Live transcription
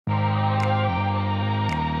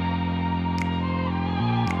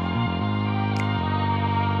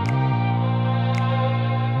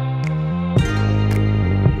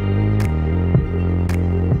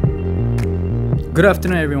Good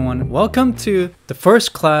afternoon, everyone. Welcome to the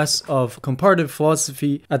first class of Comparative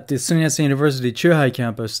Philosophy at the Sunyasa University Chuhai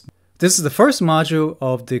campus. This is the first module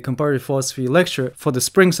of the Comparative Philosophy lecture for the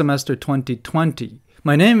spring semester 2020.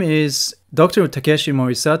 My name is Dr. Takeshi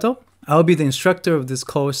Morisato. I'll be the instructor of this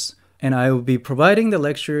course, and I will be providing the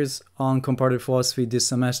lectures on Comparative Philosophy this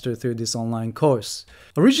semester through this online course.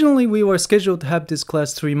 Originally, we were scheduled to have this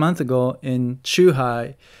class 3 months ago in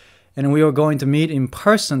Chuhai, and we were going to meet in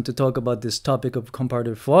person to talk about this topic of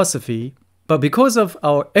comparative philosophy. But because of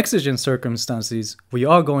our exigent circumstances, we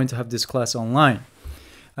are going to have this class online.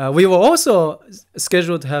 We were also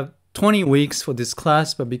scheduled to have 20 weeks for this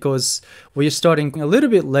class, but because we are starting a little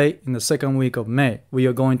bit late in the second week of May, we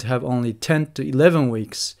are going to have only 10 to 11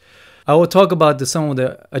 weeks. I will talk about some of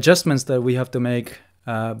the adjustments that we have to make,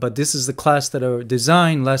 but this is the class that I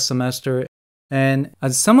designed last semester. And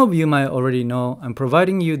as some of you might already know, I'm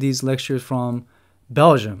providing you these lectures from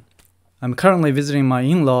Belgium. I'm currently visiting my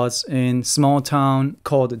in-laws in a small town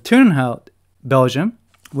called Turnhout, Belgium,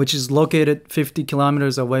 which is located 50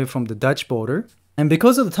 kilometers away from the Dutch border. And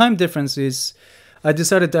because of the time differences, I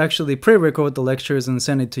decided to actually pre-record the lectures and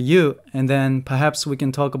send it to you, and then perhaps we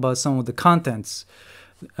can talk about some of the contents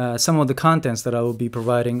that I will be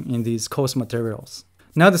providing in these course materials.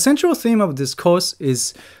 Now, the central theme of this course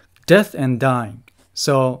is death and dying.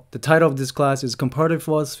 So the title of this class is Comparative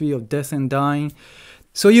Philosophy of Death and Dying.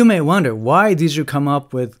 So you may wonder, why did you come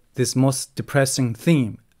up with this most depressing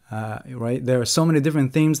theme? Right? There are so many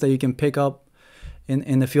different themes that you can pick up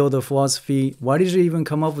in the field of philosophy. Why did you even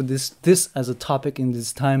come up with this as a topic in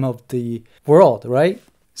this time of the world, right?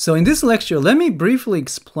 So in this lecture, let me briefly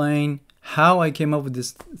explain how I came up with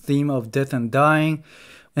this theme of death and dying,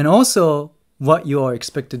 and also what you are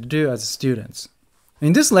expected to do as students.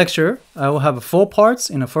 In this lecture, I will have 4 parts.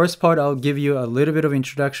 In the first part, I'll give you a little bit of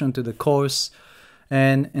introduction to the course.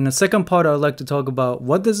 And in the second part, I would like to talk about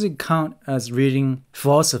what does it count as reading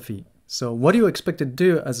philosophy. So what do you expect to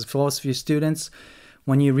do as philosophy students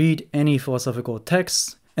when you read any philosophical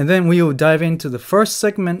texts? And then we will dive into the first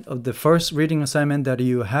segment of the first reading assignment that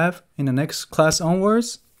you have in the next class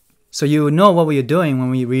onwards. So you will know what we are doing when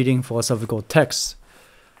we're reading philosophical texts.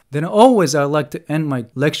 Then always I like to end my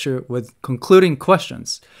lecture with concluding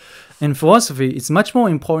questions. In philosophy, it's much more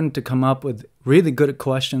important to come up with really good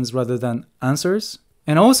questions rather than answers.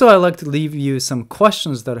 And also I like to leave you some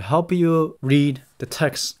questions that help you read the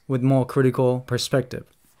text with more critical perspective.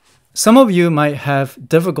 Some of you might have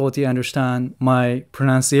difficulty understand my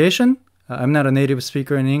pronunciation. I'm not a native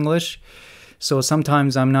speaker in English, so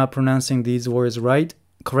sometimes I'm not pronouncing these words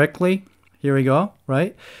correctly. Here we go,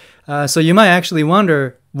 right? So you might actually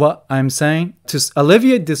wonder what I'm saying. To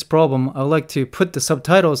alleviate this problem, I would like to put the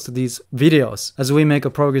subtitles to these videos as we make a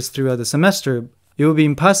progress throughout the semester. It will be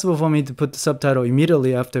impossible for me to put the subtitle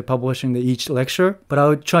immediately after publishing each lecture, but I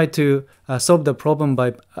would try to solve the problem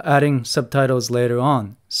by adding subtitles later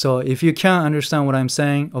on. So if you can't understand what I'm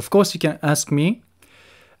saying, of course you can ask me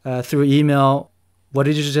through email, what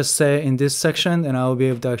did you just say in this section? And I will be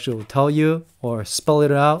able to actually tell you or spell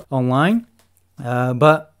it out online.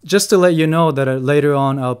 But just to let you know that later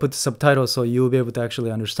on I'll put the subtitles so you'll be able to actually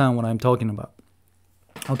understand what I'm talking about.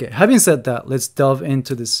 Okay, having said that, let's delve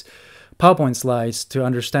into this PowerPoint slides to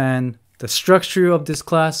understand the structure of this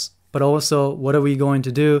class, but also what are we going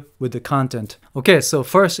to do with the content. Okay, so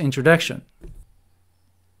first, introduction.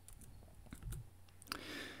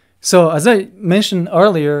 So as I mentioned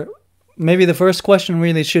earlier, maybe the first question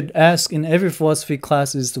really should ask in every philosophy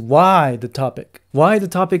class is why the topic? Why the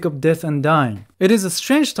topic of death and dying? It is a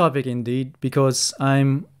strange topic indeed, because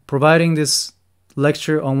I'm providing this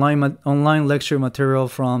lecture, online lecture material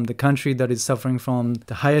from the country that is suffering from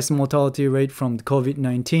the highest mortality rate from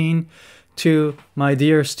COVID-19 to my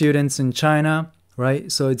dear students in China,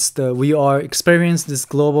 right? So we are experiencing this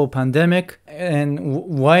global pandemic. And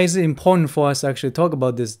why is it important for us to actually talk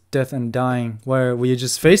about this death and dying, where we are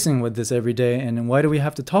just facing with this every day, and why do we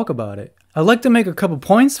have to talk about it? I'd like to make a couple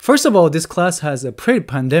points. First of all, this class has a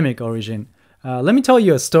pre-pandemic origin. Let me tell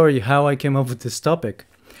you a story how I came up with this topic.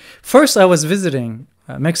 First, I was visiting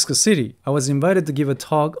Mexico City. I was invited to give a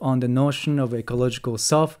talk on the notion of ecological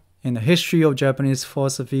self in the history of Japanese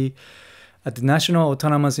philosophy at the National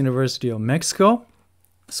Autonomous University of Mexico.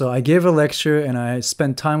 So I gave a lecture and I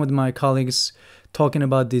spent time with my colleagues talking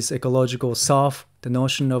about this ecological self, the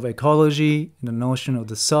notion of ecology, the notion of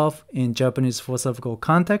the self in Japanese philosophical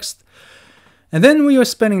context. And then we were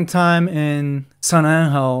spending time in San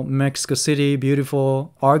Angel, Mexico City,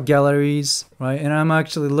 beautiful art galleries, right? And I'm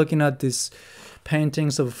actually looking at these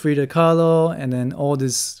paintings of Frida Kahlo and then all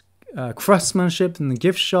this craftsmanship in the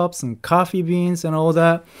gift shops and coffee beans and all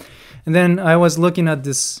that. And then I was looking at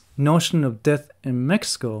this notion of death in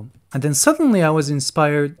Mexico. And then suddenly I was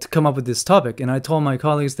inspired to come up with this topic. And I told my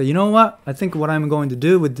colleagues that, you know what? I think what I'm going to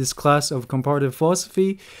do with this class of comparative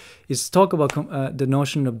philosophy is talk about the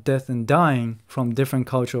notion of death and dying from different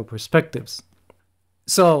cultural perspectives.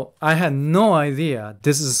 So I had no idea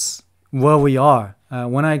this is where we are.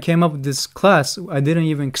 When I came up with this class, I didn't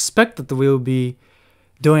even expect that we will be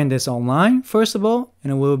doing this online, first of all,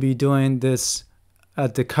 and we'll be doing this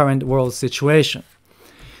at the current world situation.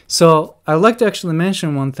 So I'd like to actually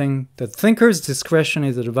mention one thing, that thinker's discretion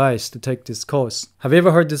is advised to take this course. Have you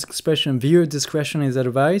ever heard this expression, viewer discretion is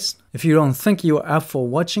advised? If you don't think you're up for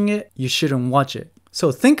watching it, you shouldn't watch it.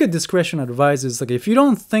 So thinker discretion advises, like if you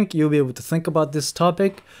don't think you'll be able to think about this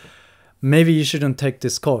topic, maybe you shouldn't take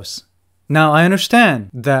this course. Now I understand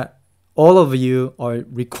that all of you are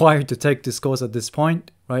required to take this course at this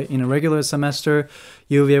point, right? In a regular semester,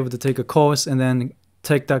 you'll be able to take a course and then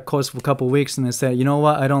take that course for a couple of weeks and then say, you know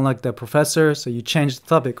what, I don't like that professor, so you change the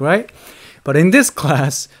topic, right? But in this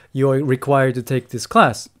class, you're required to take this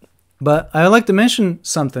class. But I would like to mention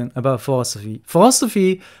something about philosophy.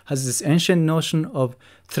 Philosophy has this ancient notion of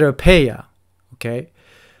therapeia, okay?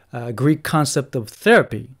 Greek concept of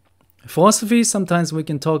therapy. Philosophy, sometimes we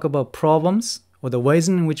can talk about problems or the ways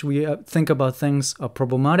in which we think about things are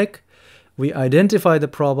problematic. We identify the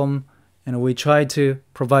problem and we try to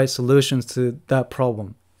provide solutions to that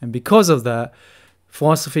problem. And because of that,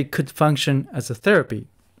 philosophy could function as a therapy.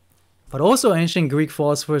 But also ancient Greek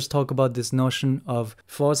philosophers talk about this notion of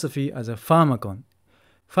philosophy as a pharmakon.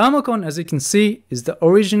 Pharmakon, as you can see, is the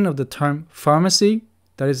origin of the term pharmacy.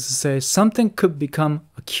 That is to say, something could become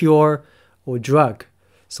a cure or drug.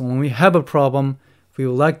 So when we have a problem, we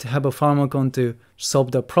would like to have a pharmakon to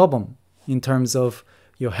solve the problem in terms of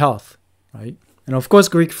your health, right? And of course,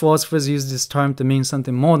 Greek philosophers use this term to mean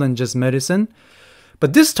something more than just medicine.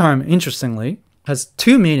 But this term, interestingly, has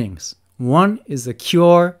two meanings. One is the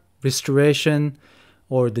cure, restoration,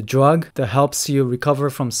 or the drug that helps you recover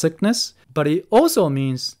from sickness. But it also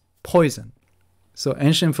means poison. So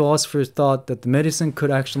ancient philosophers thought that the medicine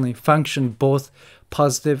could actually function both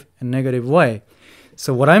positive and negative way.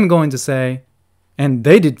 So what I'm going to say, and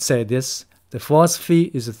they did say this, the philosophy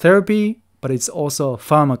is a therapy, but it's also a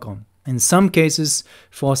pharmakon. In some cases,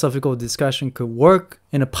 philosophical discussion could work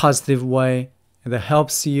in a positive way that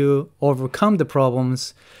helps you overcome the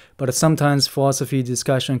problems, but sometimes philosophy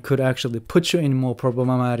discussion could actually put you in a more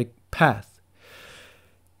problematic path.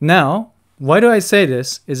 Now, why do I say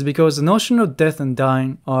this? Is because the notion of death and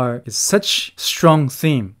dying is such strong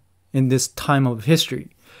theme in this time of history.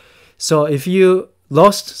 So if you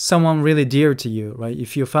lost someone really dear to you, right?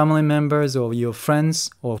 If your family members or your friends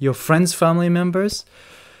family members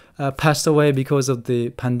passed away because of the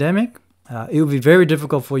pandemic, it will be very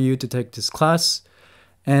difficult for you to take this class.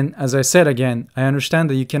 And as I said again, I understand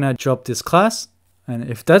that you cannot drop this class. And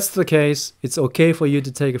if that's the case, it's okay for you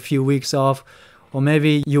to take a few weeks off, or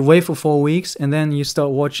maybe you wait for 4 weeks and then you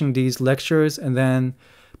start watching these lectures and then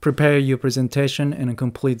prepare your presentation and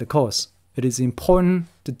complete the course. It is important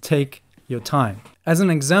to take your time. As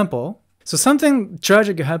an example, so something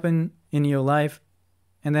tragic happened in your life,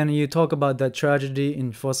 and then you talk about that tragedy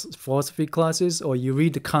in philosophy classes, or you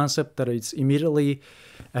read the concept that it's immediately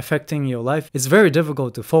affecting your life. It's very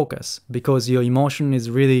difficult to focus because your emotion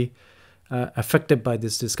is really affected by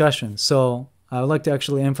this discussion. So I would like to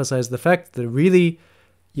actually emphasize the fact that really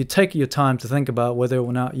you take your time to think about whether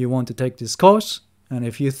or not you want to take this course. And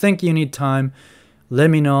if you think you need time,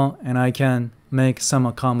 let me know and I can make some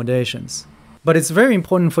accommodations. But it's very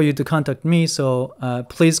important for you to contact me, so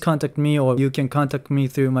please contact me, or you can contact me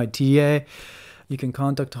through my TA. You can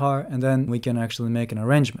contact her and then we can actually make an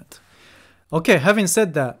arrangement. Okay, having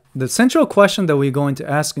said that, the central question that we're going to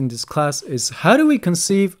ask in this class is, how do we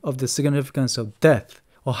conceive of the significance of death?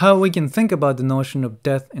 Or how we can think about the notion of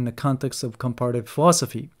death in the context of comparative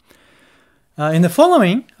philosophy? In the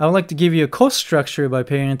following, I would like to give you a course structure by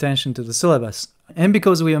paying attention to the syllabus. And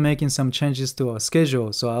because we are making some changes to our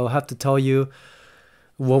schedule, so I'll have to tell you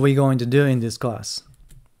what we're going to do in this class.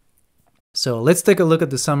 So let's take a look at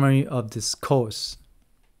the summary of this course.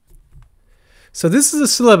 So this is the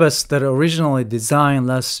syllabus that originally designed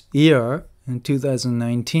last year in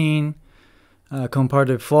 2019,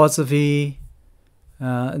 comparative philosophy.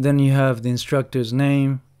 Then you have the instructor's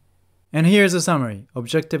name. And here's a summary,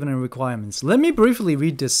 objective and requirements. Let me briefly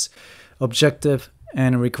read this objective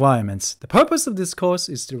and requirements. The purpose of this course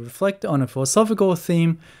is to reflect on a philosophical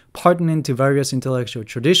theme pertinent to various intellectual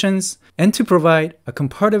traditions and to provide a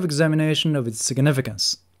comparative examination of its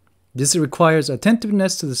significance. This requires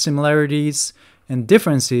attentiveness to the similarities and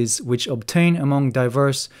differences which obtain among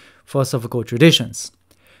diverse philosophical traditions.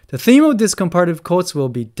 The theme of this comparative course will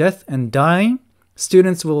be death and dying.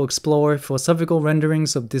 Students will explore philosophical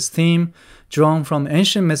renderings of this theme drawn from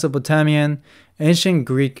ancient Mesopotamian, ancient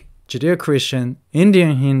Greek, Judeo-Christian,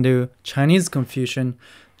 Indian Hindu, Chinese Confucian,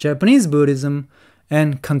 Japanese Buddhism,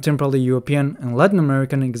 and contemporary European and Latin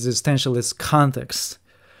American existentialist contexts.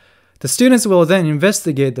 The students will then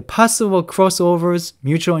investigate the possible crossovers,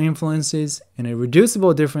 mutual influences, and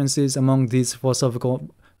irreducible differences among these philosophical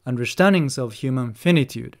understandings of human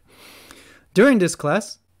finitude. During this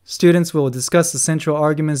class, students will discuss the central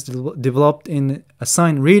arguments developed in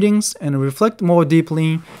assigned readings and reflect more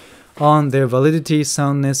deeply on their validity,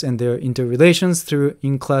 soundness, and their interrelations through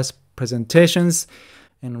in-class presentations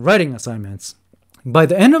and writing assignments. By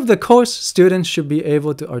the end of the course, students should be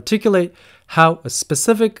able to articulate how a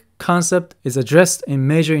specific concept is addressed in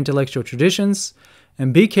major intellectual traditions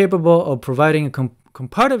and be capable of providing a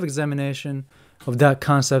comparative examination of that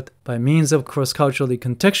concept by means of cross-culturally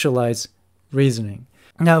contextualized reasoning.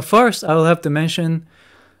 Now, first, I will have to mention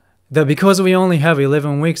that because we only have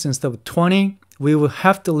 11 weeks instead of 20, we will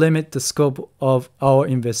have to limit the scope of our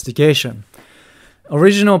investigation.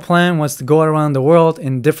 Original plan was to go around the world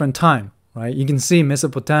in different time, right? You can see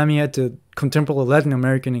Mesopotamia to contemporary Latin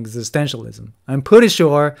American existentialism. I'm pretty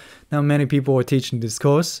sure not many people are teaching this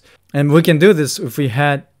course, and we can do this if we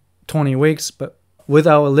had 20 weeks, but with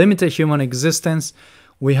our limited human existence,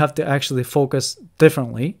 we have to actually focus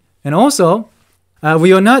differently. And also,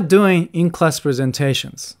 we are not doing in-class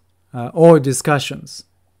presentations or discussions.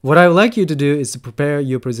 What I would like you to do is to prepare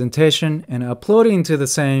your presentation and upload it into the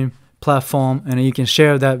same platform, and you can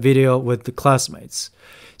share that video with the classmates.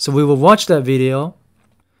 So we will watch that video.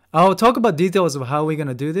 I'll talk about details of how we're going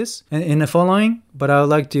to do this in the following, but I would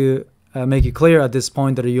like to make it clear at this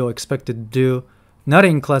point that you're expected to do not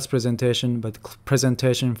in-class presentation, but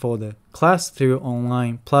presentation for the class through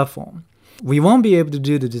online platform. We won't be able to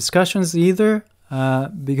do the discussions either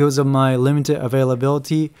because of my limited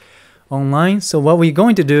availability online. So what we're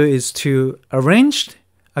going to do is to arrange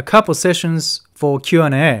a couple sessions for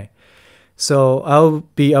Q&A. So I'll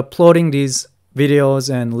be uploading these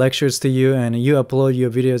videos and lectures to you, and you upload your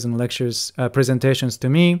videos and lectures, presentations to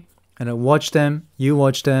me, and I watch them, you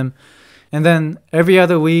watch them. And then every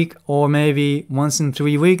other week, or maybe once in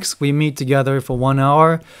 3 weeks, we meet together for 1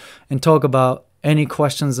 hour and talk about any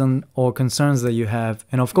questions or concerns that you have.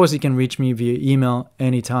 And of course, you can reach me via email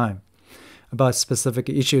anytime about specific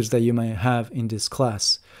issues that you may have in this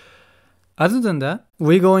class. Other than that,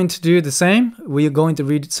 we're going to do the same. We're going to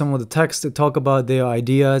read some of the text to talk about their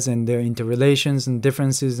ideas and their interrelations and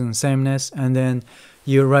differences and sameness, and then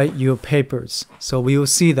you write your papers. So we will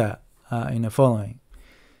see that in the following.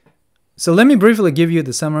 So let me briefly give you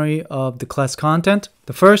the summary of the class content.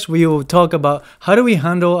 The first, we will talk about how do we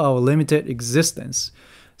handle our limited existence.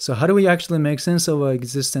 So how do we actually make sense of our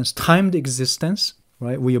existence, timed existence,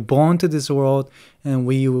 right? We are born to this world and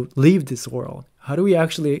we will leave this world. How do we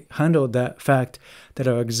actually handle that fact that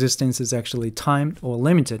our existence is actually timed or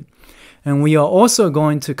limited? And we are also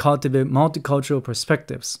going to cultivate multicultural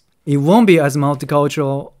perspectives. It won't be as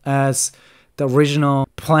multicultural as the original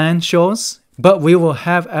plan shows, but we will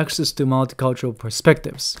have access to multicultural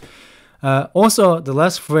perspectives. Also, the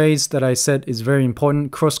last phrase that I said is very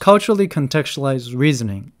important, cross-culturally contextualized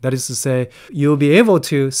reasoning. That is to say, you'll be able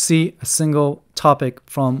to see a single topic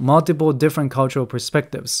from multiple different cultural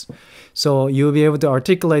perspectives. So you'll be able to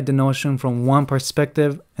articulate the notion from one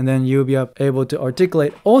perspective, and then you'll be able to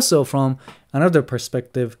articulate also from another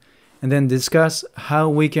perspective, and then discuss how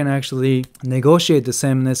we can actually negotiate the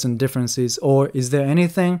sameness and differences, or is there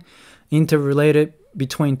anything interrelated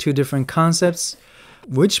between two different concepts?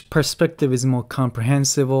 Which perspective is more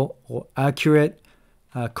comprehensible or accurate,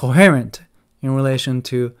 coherent in relation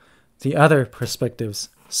to the other perspectives,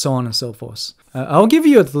 so on and so forth. I'll give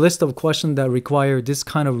you a list of questions that require this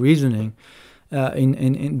kind of reasoning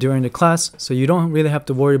during the class, so you don't really have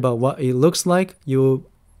to worry about what it looks like. You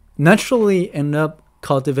naturally end up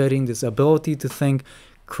cultivating this ability to think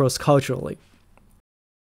cross-culturally.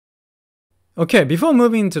 Okay, before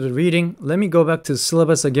moving into the reading, let me go back to the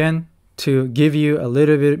syllabus again to give you a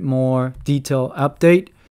little bit more detailed update.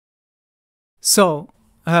 So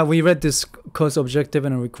we read this course objective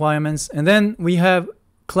and requirements, and then we have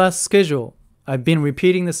class schedule. I've been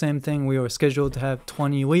repeating the same thing. We are scheduled to have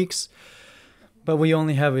 20 weeks, but we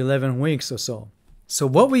only have 11 weeks or so. So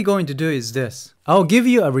what we're going to do is this. I'll give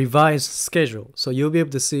you a revised schedule, so you'll be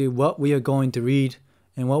able to see what we are going to read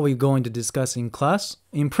and what we're going to discuss in class.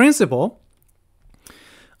 In principle,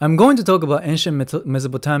 I'm going to talk about ancient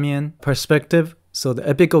Mesopotamian perspective. So the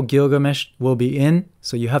Epic of Gilgamesh will be in.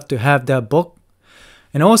 So you have to have that book.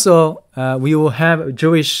 And also, we will have a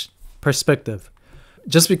Jewish perspective.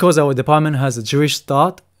 just because our department has a Jewish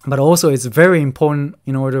thought, but also it's very important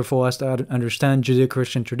in order for us to understand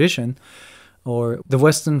Judeo-Christian tradition or the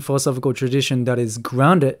Western philosophical tradition that is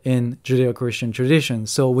grounded in Judeo-Christian tradition.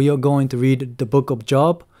 So we are going to read the book of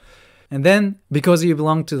Job. And then, because you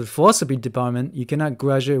belong to the philosophy department, you cannot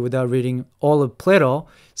graduate without reading all of Plato,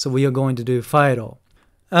 so we are going to do Phaedo.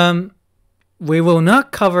 We will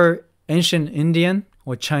not cover ancient Indian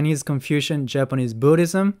or Chinese Confucian, Japanese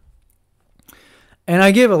Buddhism. And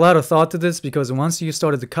I gave a lot of thought to this because once you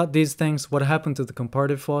started to cut these things, what happened to the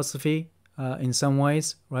comparative philosophy in some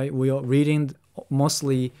ways, right? We are reading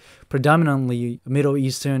mostly, predominantly Middle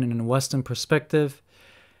Eastern and Western perspective.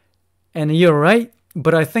 And you're right.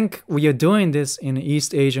 But I think we are doing this in an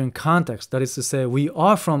East Asian context. That is to say, we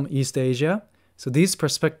are from East Asia. So these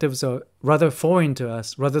perspectives are rather foreign to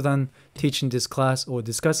us rather than teaching this class or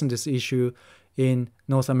discussing this issue in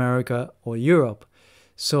North America or Europe.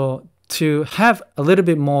 So to have a little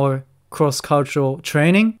bit more cross-cultural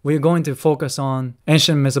training, we're going to focus on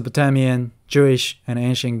ancient Mesopotamian, Jewish, and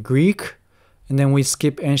ancient Greek. And then we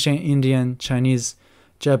skip ancient Indian, Chinese,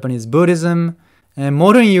 Japanese Buddhism. And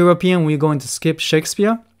modern European, we're going to skip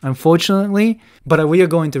Shakespeare, unfortunately, but we are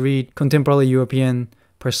going to read contemporary European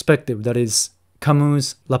perspective, that is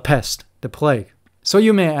Camus' La Peste, the plague. So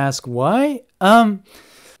you may ask, why?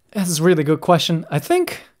 That's a really good question. I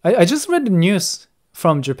think I just read the news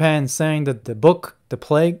from Japan saying that the book, The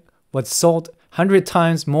Plague, was sold 100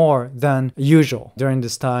 times more than usual during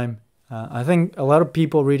this time. I think a lot of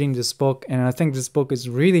people reading this book, and I think this book is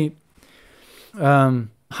really...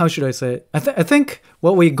 how should I say it? I think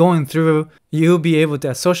what we're going through, you'll be able to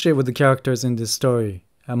associate with the characters in this story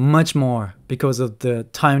much more because of the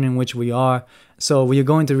time in which we are. So we are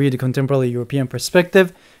going to read the contemporary European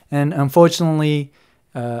perspective. And unfortunately,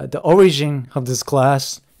 the origin of this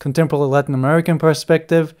class, contemporary Latin American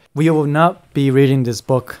perspective, we will not be reading this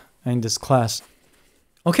book in this class.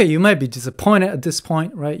 Okay, you might be disappointed at this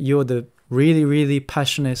point, right? You're the really, really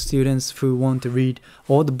passionate students who want to read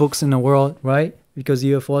all the books in the world, right? Because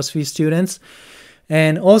you're philosophy students.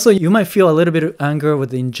 And also you might feel a little bit of anger with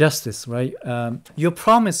the injustice, right? You're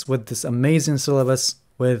promised with this amazing syllabus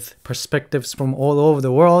with perspectives from all over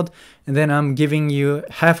the world, and then I'm giving you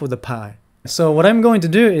half of the pie. So what I'm going to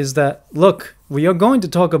do is that, look, we are going to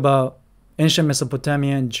talk about ancient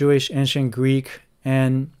Mesopotamian, Jewish, ancient Greek,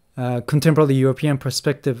 and contemporary European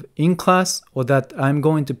perspective in class, or that I'm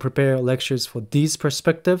going to prepare lectures for these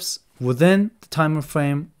perspectives within the time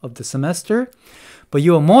frame of the semester, but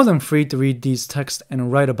you are more than free to read these texts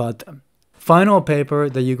and write about them. Final paper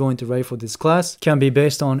that you're going to write for this class can be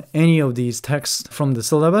based on any of these texts from the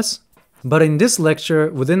syllabus, but in this lecture,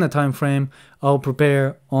 within the time frame, I'll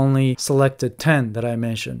prepare only selected 10 that I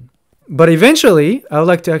mentioned. But eventually, I would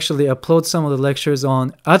like to actually upload some of the lectures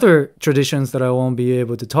on other traditions that I won't be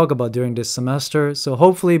able to talk about during this semester. So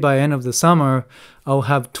hopefully by end of the summer, I'll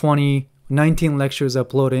have 19 lectures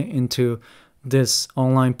uploaded into this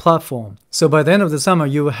online platform. So by the end of the summer,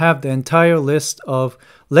 you will have the entire list of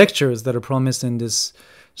lectures that are promised in this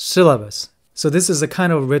syllabus. So this is a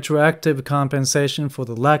kind of retroactive compensation for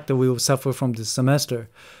the lack that we will suffer from this semester.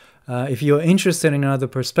 If you're interested in other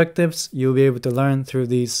perspectives, you'll be able to learn through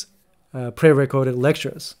these pre-recorded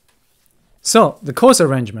lectures. So the course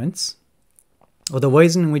arrangements, or the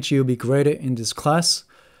ways in which you'll be graded in this class,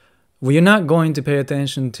 we are not going to pay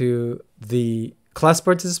attention to the class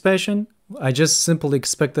participation. I just simply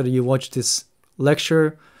expect that you watch this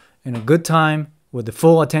lecture in a good time with the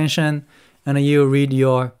full attention, and you read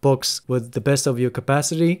your books with the best of your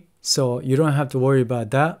capacity. So you don't have to worry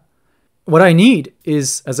about that. What I need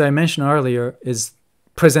is, as I mentioned earlier, is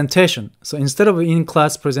presentation. So instead of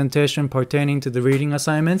in-class presentation pertaining to the reading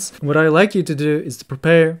assignments, what I like you to do is to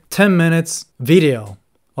prepare 10 minutes video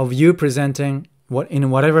of you presenting in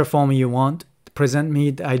whatever form you want. Present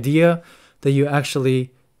me the idea that you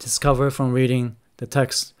actually discover from reading the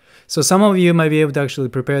text. So some of you might be able to actually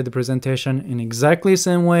prepare the presentation in exactly the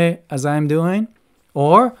same way as I'm doing,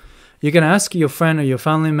 or you can ask your friend or your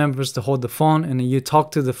family members to hold the phone and you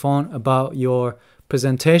talk to the phone about your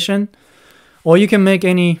presentation. Or you can make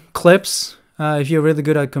any clips if you're really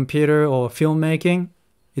good at computer or filmmaking.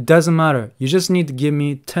 It doesn't matter. You just need to give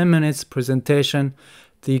me 10 minutes presentation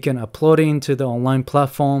that you can upload it into the online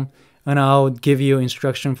platform, and I'll give you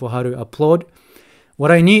instruction for how to upload.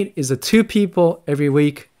 What I need is 2 people every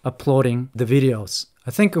week uploading the videos.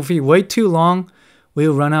 I think if we wait too long,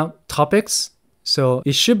 we'll run out topics. So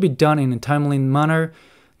it should be done in a timely manner.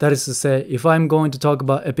 That is to say, if I'm going to talk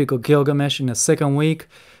about Epic of Gilgamesh in the second week,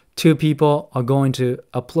 2 people are going to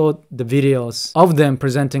upload the videos of them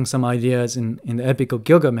presenting some ideas in the Epic of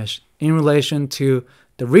Gilgamesh in relation to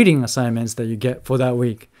the reading assignments that you get for that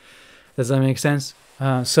week. Does that make sense?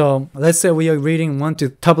 So let's say we are reading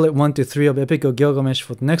tablet 1 to 3 of Epic of Gilgamesh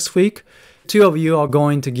for next week. 2 of you are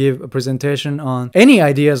going to give a presentation on any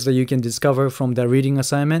ideas that you can discover from that reading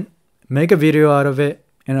assignment. Make a video out of it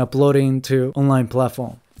and upload it into online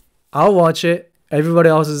platform. I'll watch it. Everybody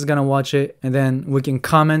else is going to watch it. And then we can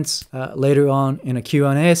comment later on in a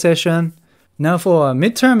Q&A session. Now for a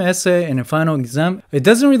midterm essay and a final exam, it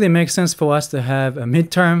doesn't really make sense for us to have a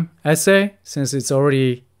midterm essay since it's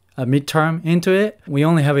already a midterm into it. We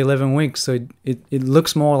only have 11 weeks, so it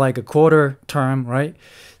looks more like a quarter term, right?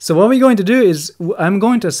 So what we're going to do is I'm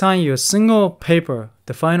going to assign you a single paper,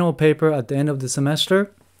 the final paper at the end of the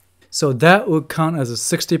semester. So that would count as a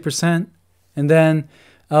 60%. And then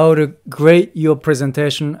I would grade your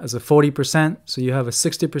presentation as a 40%. So you have a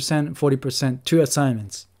 60%, 40%, 2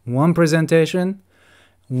 assignments. 1 presentation,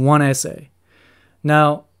 1 essay.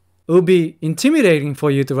 Now, it would be intimidating for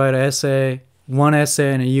you to write an essay, 1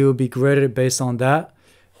 essay, and you will be graded based on that.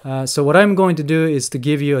 So what I'm going to do is to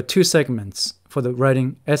give you 2 segments for the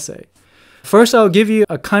writing essay. First, I'll give you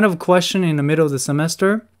a kind of question in the middle of the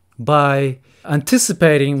semester by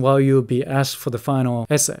anticipating what you'll be asked for the final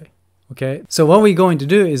essay. Okay, so what we're going to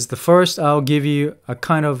do is first I'll give you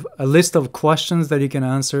a list of questions that you can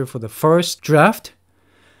answer for the first draft.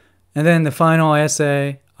 And then the final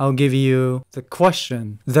essay, I'll give you the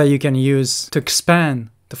question that you can use to expand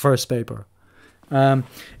the first paper.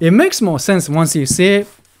 It makes more sense once you see it.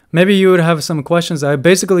 Maybe you would have some questions. I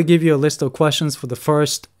basically give you a list of questions for the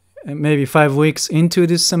first maybe 5 weeks into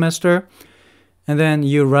this semester. And then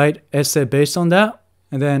you write essay based on that.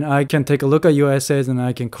 And then I can take a look at your essays and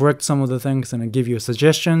I can correct some of the things and I give you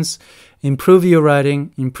suggestions, improve your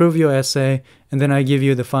writing, improve your essay, and then I give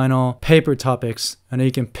you the final paper topics and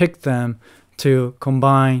you can pick them to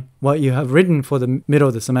combine what you have written for the middle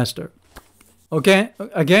of the semester. Okay,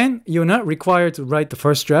 again, you're not required to write the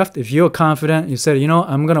first draft. If you're confident, you said,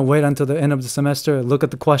 I'm going to wait until the end of the semester, look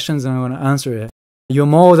at the questions and I'm going to answer it. You're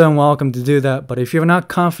more than welcome to do that. But if you're not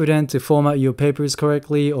confident to format your papers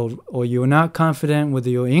correctly or you're not confident with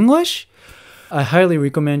your English, I highly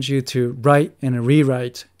recommend you to write and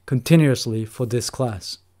rewrite continuously for this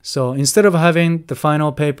class. So instead of having the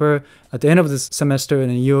final paper at the end of the semester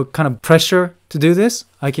and you're kind of pressure to do this,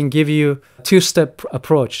 I can give you a 2-step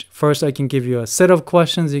approach. First, I can give you a set of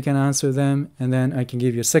questions, you can answer them, and then I can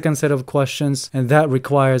give you a second set of questions, and that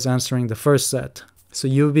requires answering the first set. So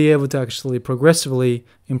you'll be able to actually progressively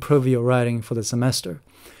improve your writing for the semester.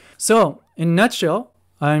 So in a nutshell,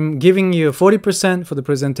 I'm giving you 40% for the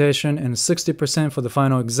presentation and 60% for the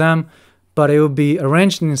final exam, but it will be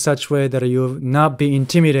arranged in such a way that you will not be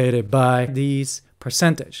intimidated by these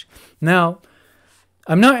percentage. Now,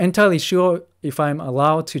 I'm not entirely sure if I'm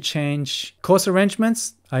allowed to change course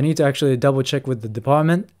arrangements. I need to actually double check with the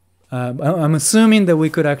department. I'm assuming that we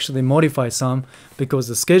could actually modify some because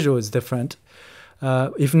the schedule is different.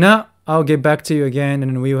 If not, I'll get back to you again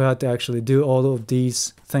and we will have to actually do all of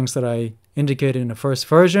these things that I indicated in the first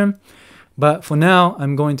version. But for now,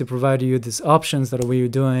 I'm going to provide you these options that we are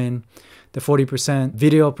doing, the 40%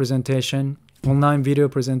 video presentation, online video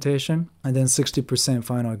presentation, and then 60%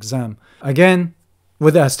 final exam. Again,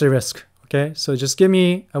 with asterisk, okay? So just give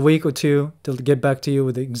me a week or 2 to get back to you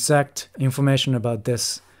with the exact information about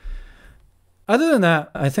this. Other than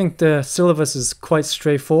that, I think the syllabus is quite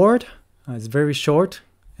straightforward. It's very short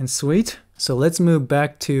and sweet. So let's move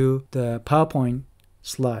back to the PowerPoint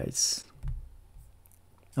slides.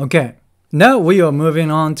 Okay, now we are moving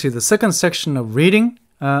on to the second section of reading.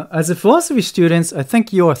 As a philosophy students, I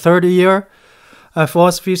think you're third year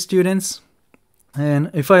philosophy students.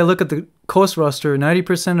 And if I look at the course roster,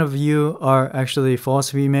 90% of you are actually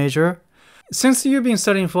philosophy major. Since you've been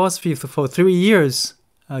studying philosophy for 3 years,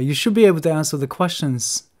 you should be able to answer the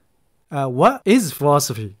questions. What is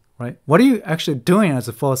philosophy? Right? What are you actually doing as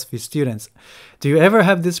a philosophy student? Do you ever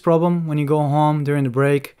have this problem when you go home during the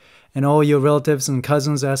break and all your relatives and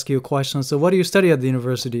cousins ask you questions? So what do you study at the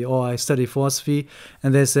university? Oh, I study philosophy.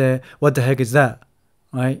 And they say, what the heck is that?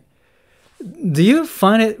 Right? Do you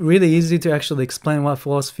find it really easy to actually explain what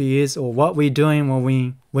philosophy is or what we're doing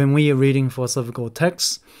when we are reading philosophical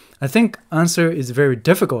texts? I think answer is very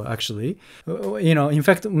difficult, actually. In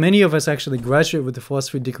fact, many of us actually graduate with the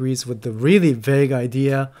philosophy degrees with the really vague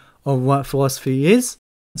idea of what philosophy is.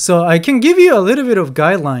 So I can give you a little bit of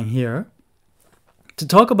guideline here to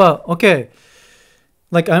talk about, okay,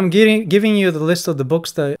 like I'm giving you the list of the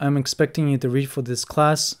books that I'm expecting you to read for this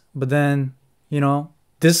class, but then,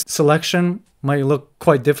 this selection might look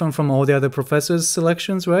quite different from all the other professors'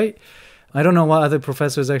 selections, right? I don't know what other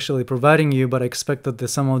professors actually providing you, but I expect that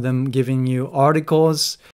some of them giving you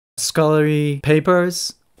articles scholarly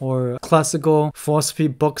papers or classical philosophy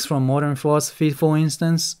books from modern philosophy, for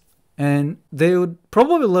instance, and they would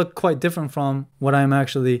probably look quite different from what I'm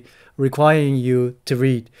actually requiring you to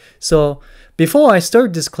read. So before I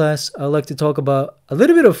start this class, I'd like to talk about a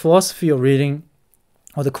little bit of philosophy of reading,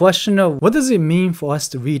 or the question of what does it mean for us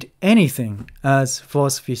to read anything as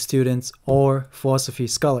philosophy students or philosophy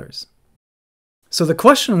scholars. So the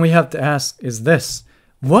question we have to ask is this: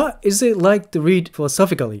 what is it like to read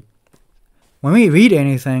philosophically? When we read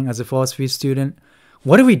anything as a philosophy student,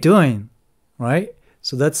 what are we doing, right?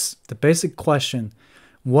 So that's the basic question.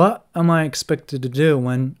 What am I expected to do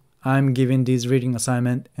when I'm given these reading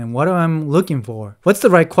assignment, and what am I looking for? What's the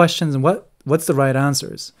right questions and what's the right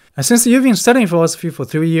answers? And since you've been studying philosophy for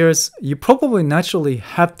 3 years, you probably naturally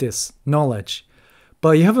have this knowledge,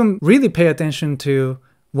 but you haven't really paid attention to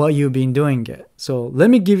what you've been doing yet. So let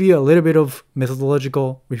me give you a little bit of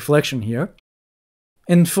methodological reflection here.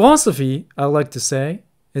 In philosophy, I like to say,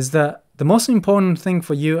 is that the most important thing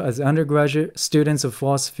for you as undergraduate students of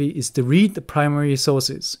philosophy is to read the primary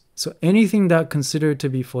sources. So anything that considered to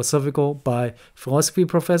be philosophical by philosophy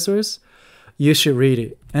professors, you should read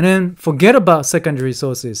it. And then forget about secondary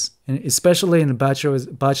sources, and especially in a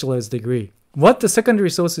bachelor's degree. What the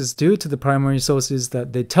secondary sources do to the primary sources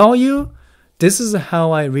that they tell you, this is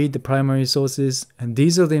how I read the primary sources, and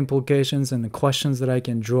these are the implications and the questions that I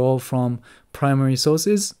can draw from primary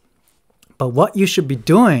sources. But what you should be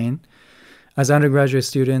doing as undergraduate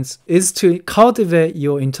students is to cultivate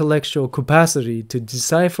your intellectual capacity to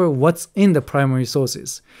decipher what's in the primary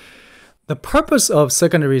sources. The purpose of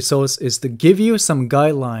secondary source is to give you some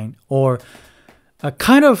guideline or a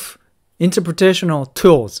kind of interpretational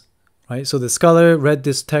tools, right? So the scholar read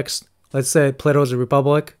this text, let's say Plato's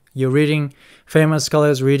Republic. You're reading famous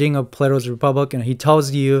scholars' reading of Plato's Republic, and he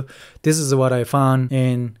tells you, this is what I found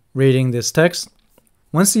in reading this text.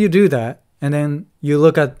 Once you do that, and then you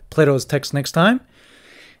look at Plato's text next time,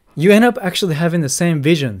 you end up actually having the same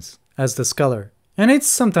visions as the scholar. And it's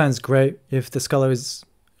sometimes great if the scholar is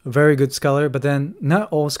a very good scholar, but then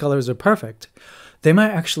not all scholars are perfect. They might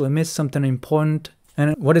actually miss something important.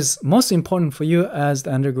 And what is most important for you as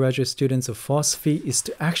the undergraduate students of philosophy is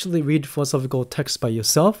to actually read philosophical texts by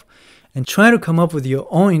yourself and try to come up with your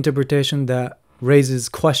own interpretation that raises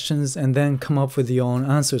questions and then come up with your own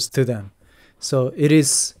answers to them. So it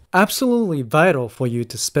is absolutely vital for you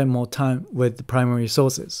to spend more time with the primary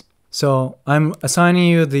sources. So I'm assigning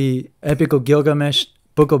you the Epic of Gilgamesh,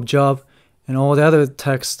 Book of Job, and all the other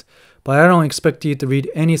texts, but I don't expect you to read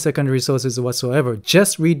any secondary sources whatsoever.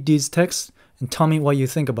 Just read these texts and tell me what you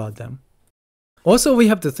think about them. Also, we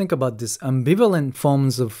have to think about these ambivalent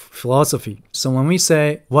forms of philosophy. So when we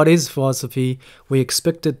say, what is philosophy, we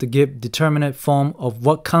expect it to give determinate form of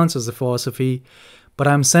what counts as a philosophy, but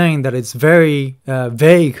I'm saying that it's very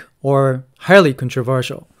vague or highly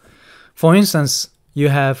controversial. For instance, you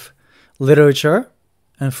have literature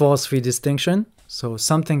and philosophy distinction. So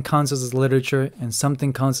something counts as literature and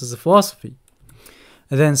something counts as a philosophy.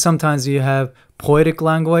 And then sometimes you have poetic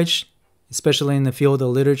language. Especially in the field of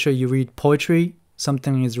literature, you read poetry,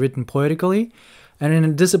 something is written poetically. And in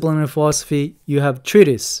the discipline of philosophy, you have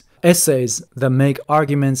treatises, essays that make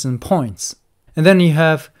arguments and points. And then you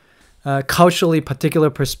have culturally particular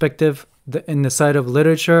perspective in the side of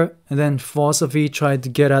literature, and then philosophy tried to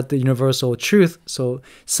get at the universal truth. So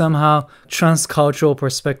somehow transcultural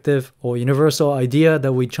perspective or universal idea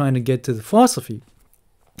that we're trying to get to the philosophy.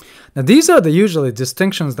 Now, these are the usually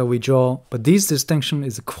distinctions that we draw, but these distinction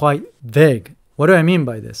is quite vague. What do I mean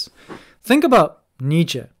by this? Think about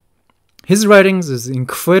Nietzsche. His writings is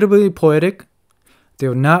incredibly poetic.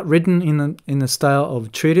 They're not written in the style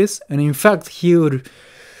of treatise, and in fact, he would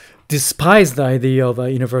despise the idea of a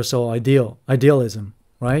universal idealism,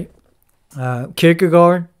 right?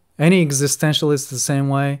 Kierkegaard, any existentialist the same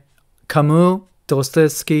way. Camus,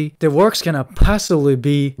 Dostoevsky, their works cannot possibly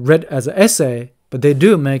be read as an essay, but they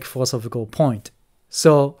do make philosophical point.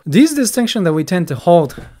 So these distinctions that we tend to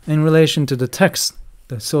hold in relation to the text,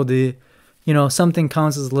 so something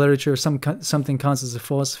counts as literature, something counts as a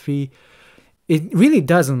philosophy, it really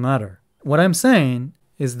doesn't matter. What I'm saying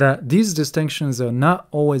is that these distinctions are not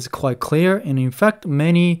always quite clear, and in fact,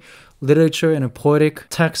 many literature and poetic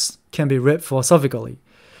texts can be read philosophically.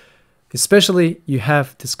 Especially, you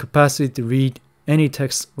have this capacity to read any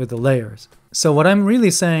text with the layers. So what I'm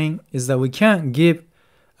really saying is that we can't give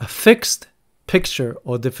a fixed picture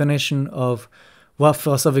or definition of what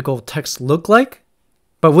philosophical texts look like,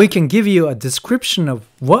 but we can give you a description of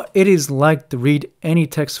what it is like to read any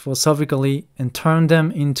text philosophically and turn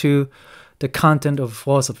them into the content of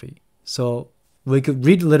philosophy. So We could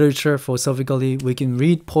read literature philosophically. We can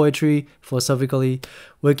read poetry philosophically.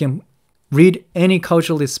 We can read any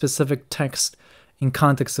culturally specific text in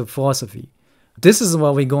context of philosophy. This is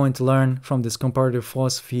what we're going to learn from this comparative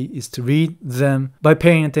philosophy, is to read them by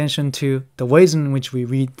paying attention to the ways in which we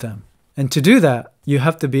read them. And to do that, you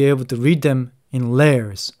have to be able to read them in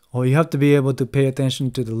layers, or you have to be able to pay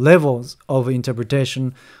attention to the levels of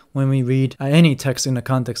interpretation when we read any text in the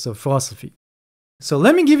context of philosophy. So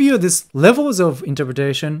let me give you these levels of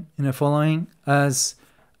interpretation in the following as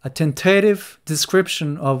a tentative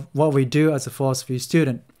description of what we do as a philosophy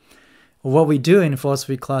student, or what we do in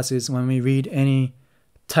philosophy classes when we read any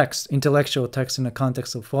text, intellectual text in the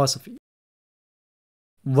context of philosophy.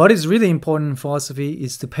 What is really important in philosophy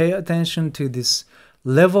is to pay attention to these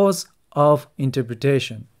levels of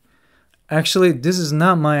interpretation. Actually, this is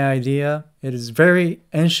not my idea. It is a very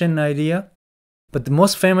ancient idea. But the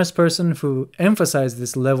most famous person who emphasized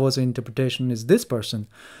these levels of interpretation is this person.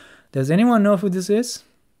 Does anyone know who this is?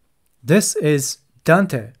 This is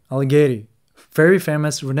Dante Alighieri, very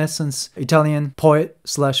famous Renaissance Italian poet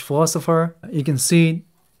slash philosopher. You can see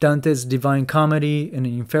Dante's Divine Comedy and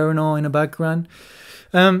Inferno in the background.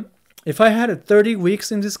 If I had 30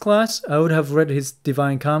 weeks in this class, I would have read his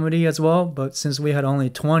Divine Comedy as well. But since we had only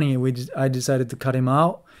 20, I decided to cut him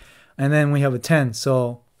out. And then we have 10,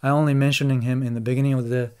 so I only mentioning him in the beginning of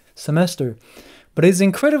the semester. But it's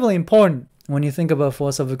incredibly important when you think about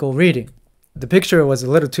philosophical reading. The picture was a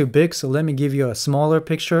little too big, so let me give you a smaller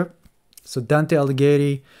picture. So Dante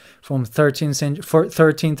Alighieri from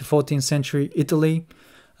 13th to 14th century Italy.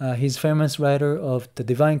 He's famous writer of the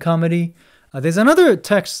Divine Comedy. There's another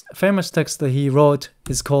text, famous text that he wrote,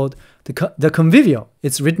 is called the Convivio.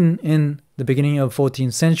 It's written in the beginning of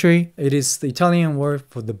 14th century. It is the Italian word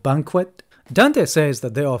for the banquet. Dante says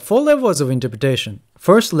that there are 4 levels of interpretation.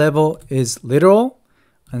 First level is literal,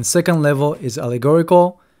 and second level is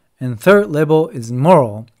allegorical, and third level is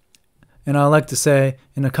moral. And I like to say,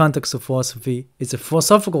 in the context of philosophy, it's a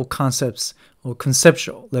philosophical concepts or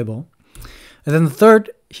conceptual level. And then the third,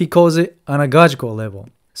 he calls it anagogical level.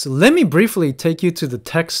 So let me briefly take you to the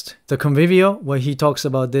text, the Convivio, where he talks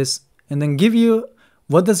about this, and then give you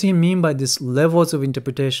what does he mean by these levels of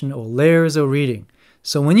interpretation or layers of reading.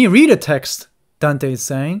 So when you read a text, Dante is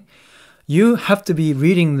saying, you have to be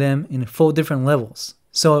reading them in 4 different levels.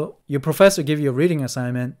 So your professor gives you a reading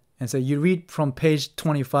assignment and say, you read from page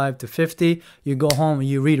 25 to 50, you go home,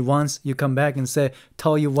 you read once, you come back and say,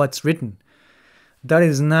 tell you what's written. That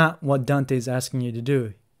is not what Dante is asking you to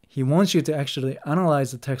do. He wants you to actually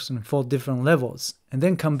analyze the text in 4 different levels and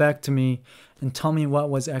then come back to me and tell me what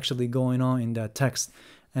was actually going on in that text.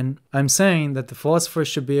 And I'm saying that the philosopher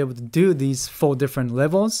should be able to do these 4 different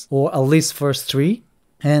levels, or at least first 3.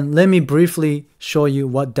 And let me briefly show you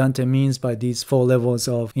what Dante means by these 4 levels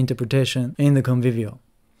of interpretation in the Convivio.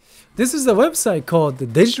 This is a website called the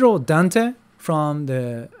Digital Dante from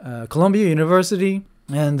the Columbia University,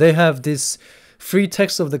 and they have this free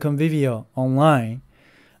text of the Convivio online.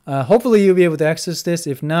 Hopefully you'll be able to access this.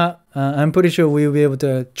 If not, I'm pretty sure we'll be able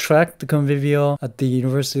to track the Convivio at the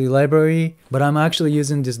university library. But I'm actually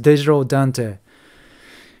using this Digital Dante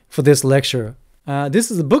for this lecture.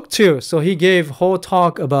 This is book 2. So he gave whole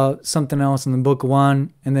talk about something else in the book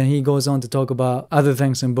 1. And then he goes on to talk about other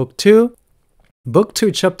things in book 2. Book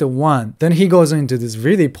 2, chapter 1. Then he goes into this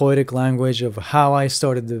really poetic language of how I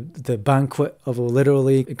started the banquet of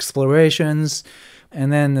literary explorations.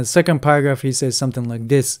 And then the second paragraph, he says something like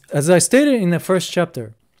this. As I stated in the first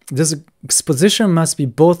chapter, this exposition must be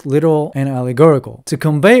both literal and allegorical. To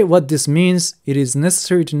convey what this means, it is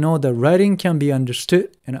necessary to know that writing can be understood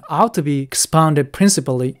and ought to be expounded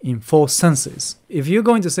principally in 4 senses. If you're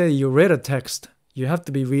going to say you read a text, you have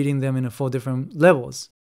to be reading them in 4 different levels.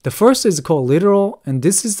 The first is called literal, and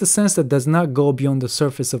this is the sense that does not go beyond the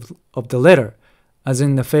surface of the letter, as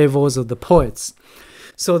in the fables of the poets.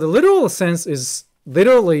 So the literal sense is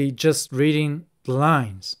literally just reading the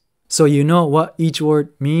lines. So you know what each word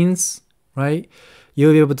means, right?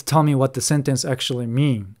 You'll be able to tell me what the sentence actually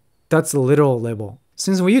means. That's the literal level.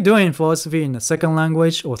 Since we're doing philosophy in the second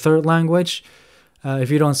language or third language, if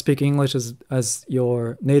you don't speak English as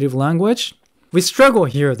your native language, we struggle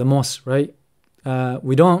here the most, right?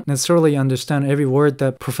 We don't necessarily understand every word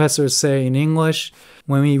that professors say in English.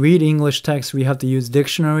 When we read English text, we have to use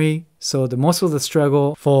dictionary. So the most of the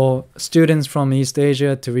struggle for students from East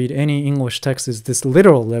Asia to read any English text is this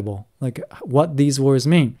literal level, like what these words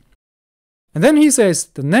mean. And then he says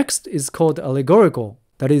the next is called allegorical.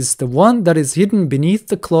 That is the one that is hidden beneath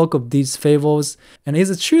the cloak of these fables and is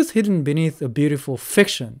a truth hidden beneath a beautiful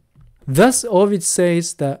fiction. Thus, Ovid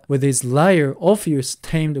says that with his lyre, Orpheus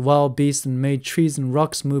tamed wild beasts and made trees and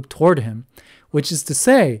rocks move toward him, which is to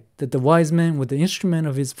say that the wise man with the instrument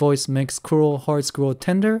of his voice makes cruel hearts grow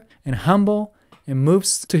tender and humble and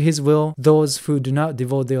moves to his will those who do not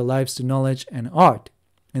devote their lives to knowledge and art.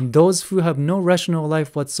 And those who have no rational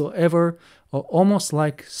life whatsoever are almost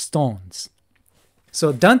like stones.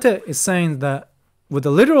 So Dante is saying that with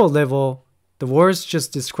the literal level, the words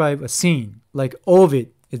just describe a scene. Like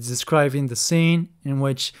Ovid is describing the scene in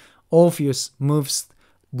which Orpheus moves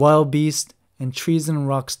wild beasts and trees and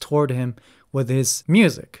rocks toward him with his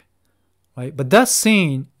music. Right? But that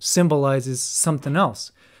scene symbolizes something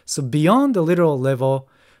else. So beyond the literal level,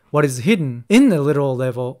 what is hidden in the literal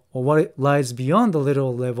level, or what lies beyond the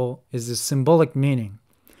literal level, is the symbolic meaning.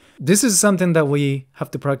 This is something that we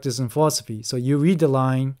have to practice in philosophy. So you read the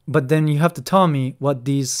line, but then you have to tell me what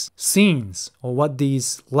these scenes or what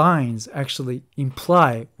these lines actually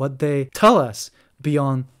imply, what they tell us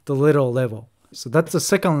beyond the literal level. So that's the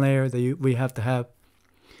second layer that we have to have.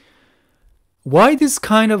 Why this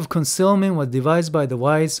kind of concealment was devised by the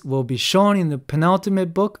wise will be shown in the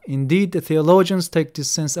penultimate book. Indeed, the theologians take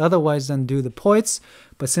this sense otherwise than do the poets,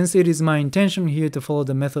 but since it is my intention here to follow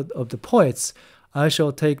the method of the poets, I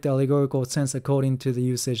shall take the allegorical sense according to the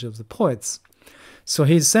usage of the poets. So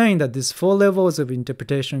he's saying that these 4 levels of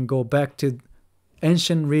interpretation go back to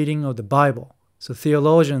ancient reading of the Bible. So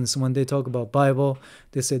theologians, when they talk about Bible,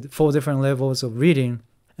 they said 4 different levels of reading.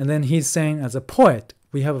 And then he's saying as a poet,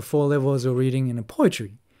 we have 4 levels of reading in a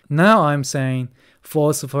poetry. Now I'm saying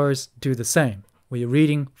philosophers do the same. We're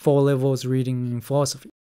reading 4 levels reading in philosophy.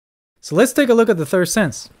 So let's take a look at the third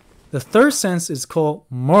sense. The third sense is called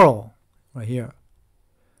moral, right here.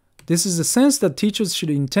 This is the sense that teachers should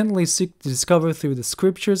intently seek to discover through the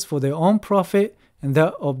scriptures for their own profit and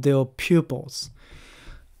that of their pupils.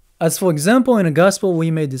 As for example, in the gospel,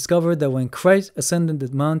 we may discover that when Christ ascended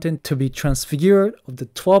the mountain to be transfigured, of the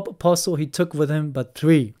 12 apostles he took with him but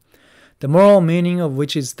 3. The moral meaning of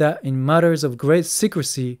which is that in matters of great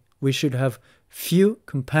secrecy, we should have few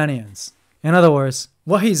companions. In other words,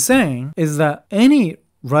 what he's saying is that any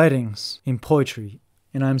writings in poetry,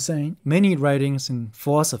 and I'm saying many writings in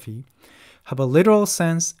philosophy, have a literal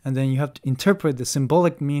sense, and then you have to interpret the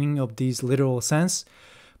symbolic meaning of these literal sense.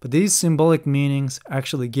 But these symbolic meanings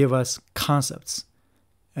actually give us concepts.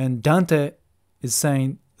 And Dante is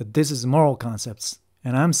saying that this is moral concepts,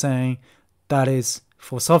 and I'm saying that is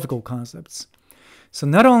philosophical concepts. So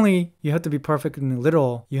not only you have to be perfect in the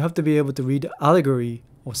literal, you have to be able to read allegory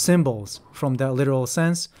or symbols from that literal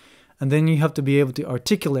sense, and then you have to be able to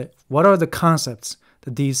articulate what are the concepts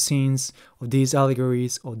that these scenes or these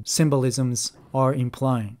allegories or symbolisms are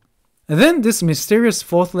implying. And then this mysterious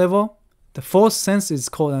 4th level, the 4th sense is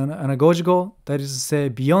called anagogical, that is to say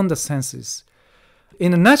beyond the senses.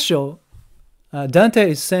 In a nutshell, Dante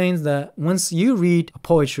is saying that once you read a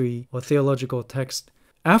poetry or theological text,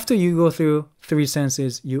 after you go through 3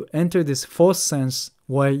 senses, you enter this 4th sense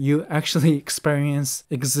where you actually experience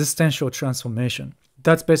existential transformation.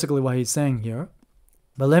 That's basically what he's saying here.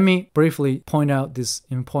 But let me briefly point out this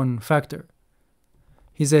important factor.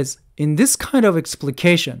 He says, in this kind of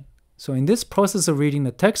explication, so in this process of reading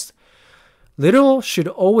the text, literal should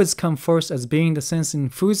always come first as being the sense in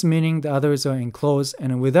whose meaning the others are enclosed,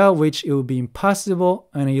 and without which it would be impossible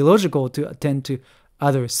and illogical to attend to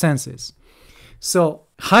other senses. So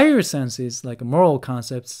higher senses like moral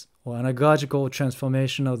concepts or anagogical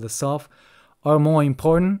transformation of the self are more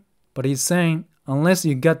important, but he's saying unless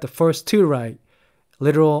you get the first 2 right,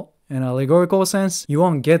 literal and allegorical sense, you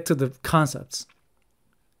won't get to the concepts.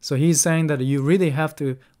 So he's saying that you really have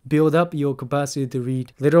to build up your capacity to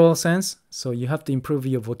read literal sense. So you have to improve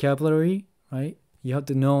your vocabulary, right? You have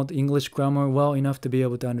to know the English grammar well enough to be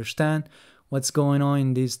able to understand what's going on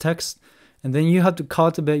in these texts. And then you have to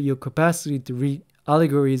cultivate your capacity to read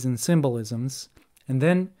allegories and symbolisms. And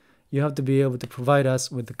then you have to be able to provide us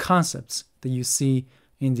with the concepts that you see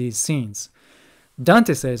in these scenes.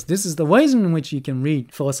 Dante says this is the ways in which you can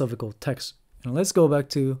read philosophical texts. And let's go back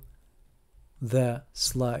to the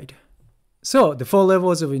slide. So the 4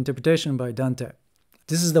 levels of interpretation by Dante.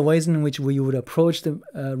 This is the ways in which we would approach the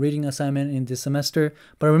reading assignment in this semester.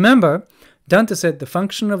 But remember, Dante said the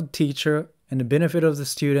function of the teacher and the benefit of the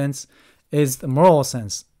students is the moral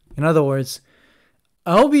sense. In other words,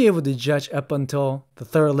 I'll be able to judge up until the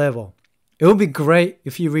 3rd level. It would be great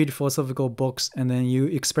if you read philosophical books and then you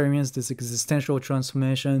experience this existential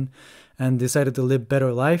transformation and decided to live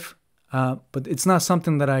better life. But it's not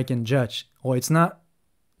something that I can judge, or it's not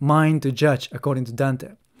mine to judge according to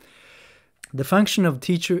Dante. The function of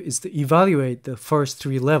teacher is to evaluate the first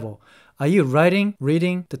 3 levels. Are you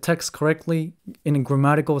reading the text correctly in a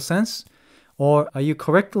grammatical sense? Or are you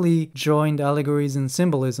correctly drawing the allegories and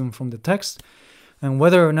symbolism from the text? And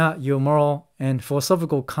whether or not your moral and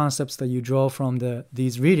philosophical concepts that you draw from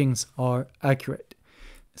these readings are accurate.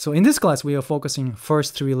 So in this class, we are focusing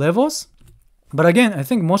first 3 levels. But again, I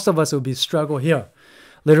think most of us will be struggle here,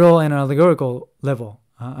 literal and allegorical level.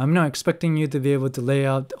 I'm not expecting you to be able to lay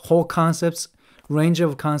out whole concepts, range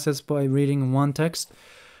of concepts by reading one text.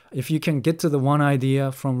 If you can get to the one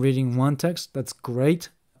idea from reading one text, that's great.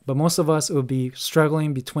 But most of us will be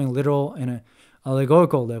struggling between literal and an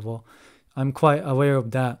allegorical level. I'm quite aware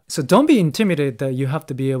of that. So don't be intimidated that you have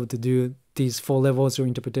to be able to do these 4 levels of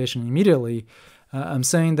interpretation immediately. I'm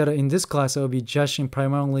saying that in this class, I will be judging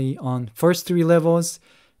primarily on first 3 levels,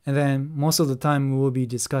 and then most of the time we will be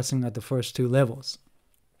discussing at the first 2 levels.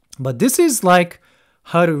 But this is like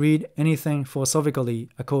how to read anything philosophically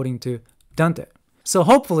according to Dante. So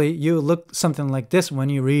hopefully you look something like this when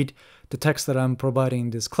you read the text that I'm providing in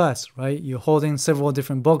this class, right? You're holding several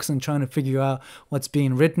different books and trying to figure out what's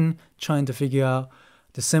being written, trying to figure out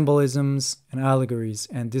the symbolisms and allegories.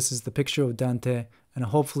 And this is the picture of Dante. And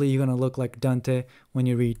hopefully you're going to look like Dante when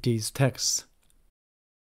you read these texts.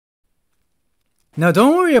 Now,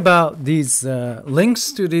 don't worry about these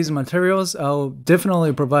links to these materials. I'll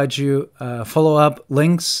definitely provide you follow-up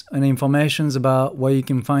links and informations about where you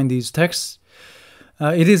can find these texts.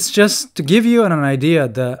 It is just to give you an idea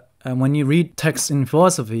that when you read texts in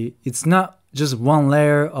philosophy, it's not just one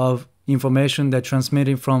layer of information that's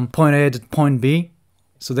transmitting from point A to point B.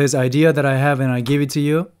 So there's an idea that I have and I give it to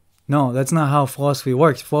you. No, that's not how philosophy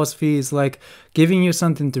works. Philosophy is like giving you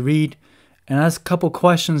something to read and ask a couple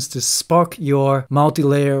questions to spark your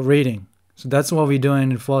multi-layer reading. So that's what we're doing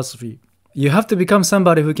in philosophy. You have to become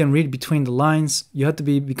somebody who can read between the lines. You have to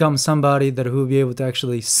become somebody that who will be able to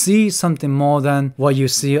actually see something more than what you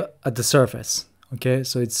see at the surface. Okay,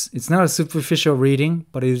 so it's not a superficial reading,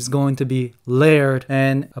 but it is going to be layered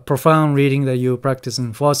and a profound reading that you practice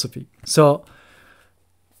in philosophy. So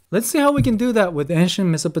let's see how we can do that with ancient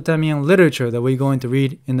Mesopotamian literature that we're going to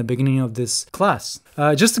read in the beginning of this class.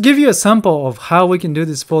 Just to give you a sample of how we can do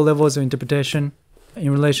these 4 levels of interpretation in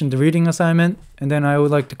relation to reading assignment, and then I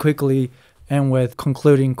would like to quickly end with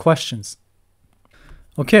concluding questions.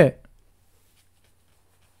 Okay.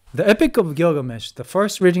 The Epic of Gilgamesh, the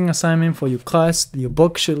first reading assignment for your class. Your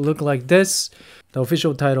book should look like this. The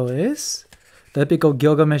official title is The Epic of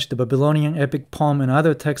Gilgamesh, the Babylonian epic poem and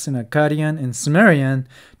other texts in Akkadian and Sumerian,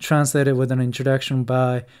 translated with an introduction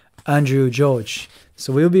by Andrew George.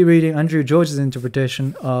 So we'll be reading Andrew George's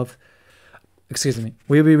interpretation of,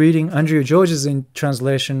 we'll be reading Andrew George's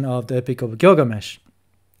translation of the Epic of Gilgamesh.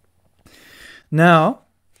 Now,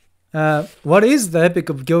 what is the Epic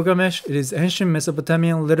of Gilgamesh? It is ancient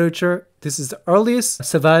Mesopotamian literature. This is the earliest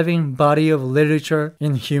surviving body of literature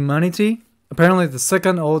in humanity. Apparently the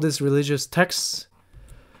second oldest religious text.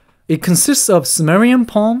 It consists of Sumerian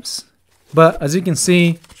poems, but as you can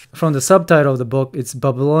see from the subtitle of the book, it's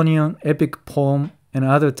Babylonian epic poem and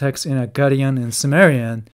other texts in Akkadian and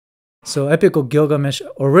Sumerian. So Epic of Gilgamesh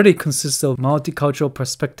already consists of multicultural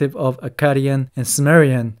perspective of Akkadian and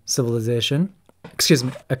Sumerian civilization.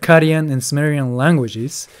 Akkadian and Sumerian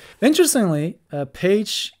languages. Interestingly,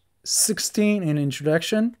 page 16 in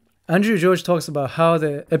introduction, Andrew George talks about how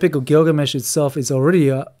the Epic of Gilgamesh itself is already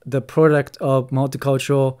the product of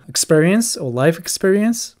multicultural experience or life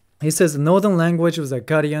experience. He says the northern language was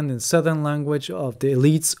Akkadian and southern language of the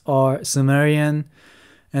elites are Sumerian,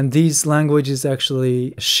 and these languages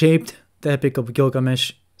actually shaped the Epic of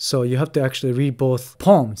Gilgamesh. So you have to actually read both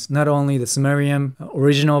poems, not only the Sumerian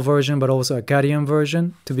original version, but also Akkadian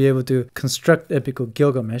version to be able to construct Epic of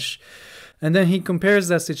Gilgamesh. And then he compares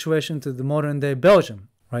that situation to the modern day Belgium,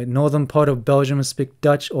 right? Northern part of Belgium speak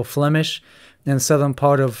Dutch or Flemish, and southern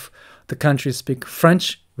part of the country speak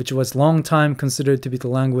French, which was long time considered to be the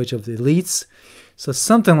language of the elites. So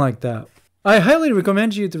something like that. I highly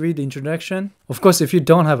recommend you to read the introduction. Of course, if you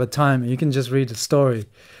don't have a time, you can just read the story.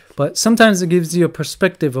 But sometimes it gives you a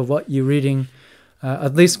perspective of what you're reading,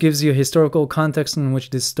 at least gives you a historical context in which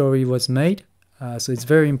this story was made. So it's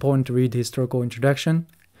very important to read the historical introduction,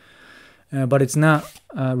 but it's not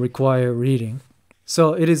required reading.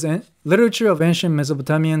 So it is literature of ancient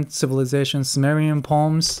Mesopotamian civilization, Sumerian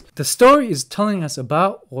poems. The story is telling us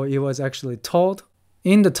about, or it was actually told,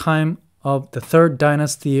 in the time of the 3rd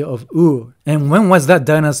dynasty of Ur. And when was that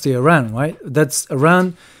dynasty around, right? That's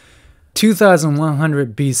around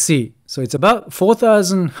 2100 BC. So it's about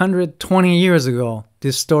 4,120 years ago.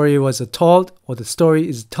 This story was told, or the story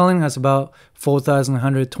is telling us about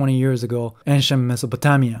 4,120 years ago, ancient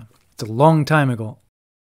Mesopotamia. It's a long time ago.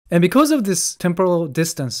 And because of this temporal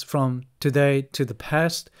distance from today to the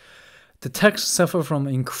past, the text suffer from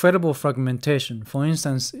incredible fragmentation. For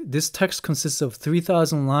instance, this text consists of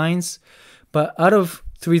 3,000 lines, but out of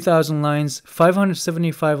 3,000 lines,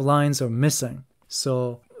 575 lines are missing.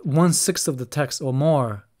 So 1/6 of the text or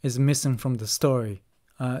more is missing from the story.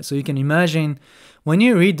 So you can imagine when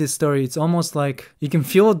you read this story, it's almost like you can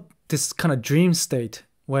feel this kind of dream state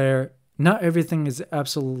where not everything is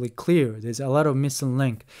absolutely clear. There's a lot of missing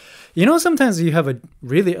link. You know, sometimes you have a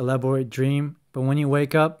really elaborate dream, but when you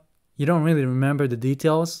wake up, you don't really remember the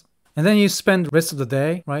details. And then you spend the rest of the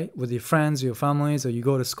day, right, with your friends, your families, or you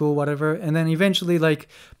go to school, whatever. And then eventually, like,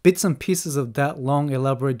 bits and pieces of that long,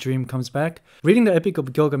 elaborate dream comes back. Reading the Epic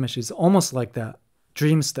of Gilgamesh is almost like that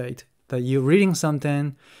dream state. That you're reading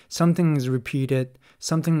something, something is repeated,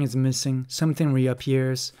 something is missing, something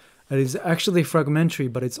reappears. It is actually fragmentary,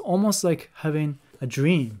 but it's almost like having a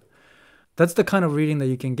dream. That's the kind of reading that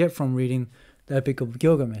you can get from reading the Epic of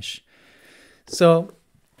Gilgamesh. So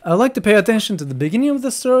I like to pay attention to the beginning of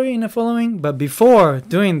the story in the following, but before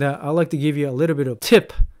doing that, I like to give you a little bit of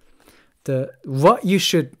tip, what you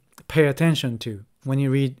should pay attention to when you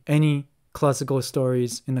read any classical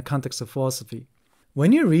stories in the context of philosophy.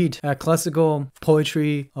 When you read a classical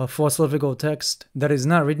poetry or philosophical text that is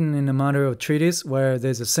not written in a manner of treatise where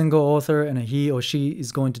there's a single author and he or she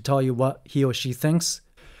is going to tell you what he or she thinks.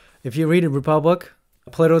 If you read a Republic,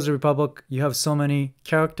 Plato's Republic, you have so many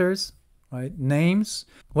characters, right? Names.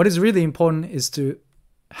 What is really important is to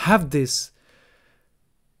have this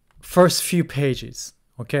first few pages,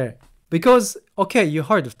 okay? Because, okay, you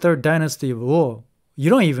heard the third dynasty of Ur. You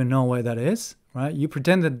don't even know where that is. Right? You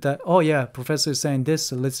pretended that, oh yeah, professor is saying this,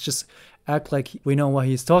 so let's just act like we know what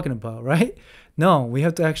he's talking about, right? No, we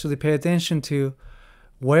have to actually pay attention to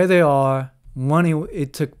where they are, when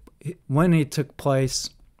it took place,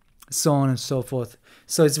 so on and so forth.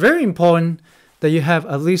 So it's very important that you have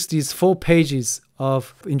at least these 4 pages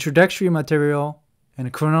of introductory material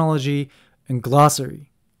and chronology and glossary.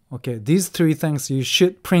 Okay, these 3 things you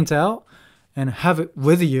should print out and have it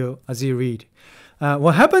with you as you read.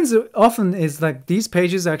 What happens often is like these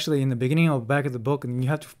pages actually in the beginning or back of the book, and you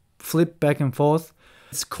have to flip back and forth.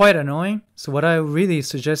 It's quite annoying. So what I really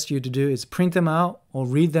suggest you to do is print them out or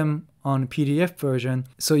read them on PDF version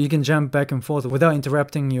so you can jump back and forth without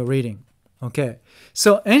interrupting your reading. Okay.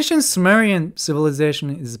 So ancient Sumerian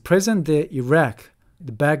civilization is present-day Iraq,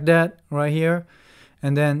 the Baghdad right here.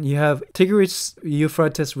 And then you have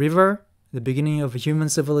Tigris-Euphrates River, the beginning of human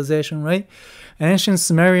civilization, right? Ancient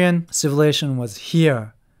Sumerian civilization was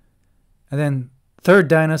here. And then third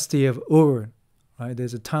dynasty of Ur, right?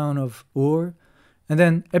 There's a town of Ur. And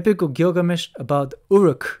then Epic of Gilgamesh about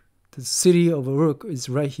Uruk, the city of Uruk is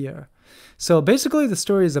right here. So basically the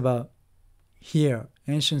story is about here,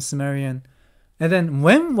 ancient Sumerian. And then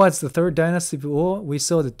when was the third dynasty of Ur? We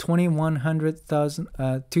saw the 2100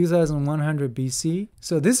 BC.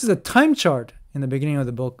 So this is a time chart in the beginning of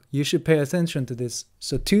the book. You should pay attention to this.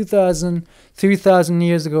 So 3,000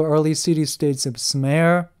 years ago, early city-states of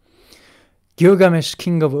Sumer. Gilgamesh,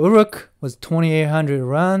 king of Uruk, was 2800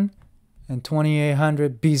 Iran and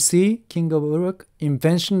 2800 BC, king of Uruk.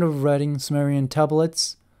 Invention of writing Sumerian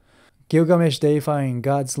tablets. Gilgamesh deifying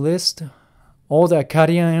God's list. All the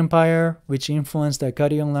Akkadian Empire, which influenced the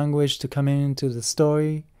Akkadian language to come into the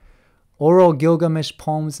story. Oral Gilgamesh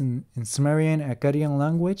poems in Sumerian Akkadian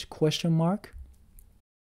language, ?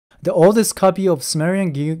 The oldest copy of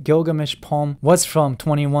Sumerian Gilgamesh poem was from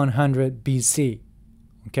 2100 BC.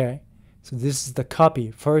 Okay, so this is the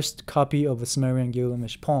copy, first copy of a Sumerian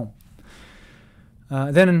Gilgamesh poem.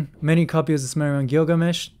 Then many copies of Sumerian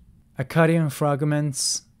Gilgamesh, Akkadian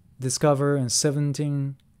fragments discovered in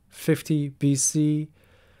 1750 BC,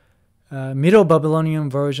 Middle Babylonian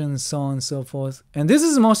versions, so on and so forth. And this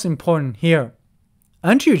is most important here.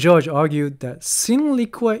 Andrew George argued that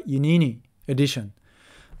Sinlique Unini edition.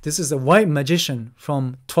 This is a white magician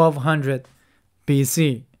from 1200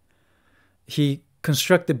 BC. He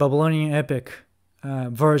constructed Babylonian epic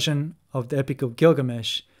version of the Epic of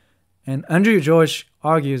Gilgamesh. And Andrew George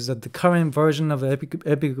argues that the current version of the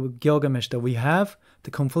Epic of Gilgamesh that we have, the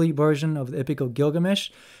complete version of the Epic of Gilgamesh,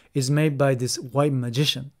 is made by this white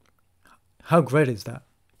magician. How great is that?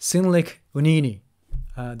 Sinlique Unini.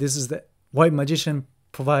 This is the white magician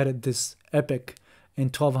provided this epic in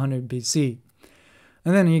 1200 BC.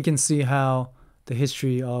 And then you can see how the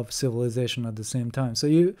history of civilization at the same time. So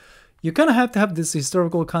you kind of have to have this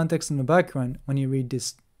historical context in the background when you read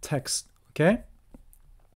this text, okay?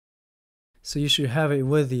 So you should have it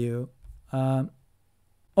with you.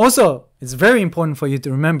 Also, it's very important for you to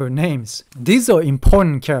remember names. These are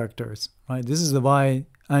important characters, right? This is why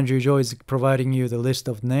Andrew Joy is providing you the list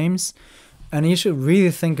of names, and you should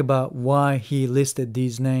really think about why he listed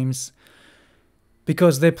these names,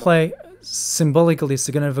 because they play symbolically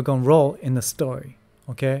significant role in the story.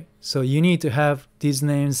 Okay, so you need to have these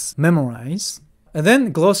names memorized. And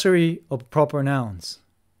then glossary of proper nouns.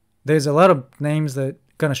 There's a lot of names that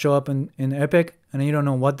gonna show up in epic and you don't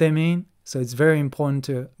know what they mean. So it's very important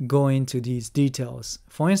to go into these details.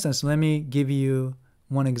 For instance, let me give you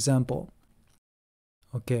one example.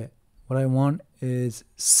 Okay, what I want is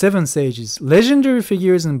 7 sages, legendary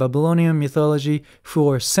figures in Babylonian mythology who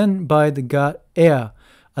were sent by the god Ea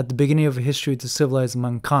at the beginning of history to civilize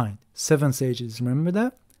mankind. 7 sages, remember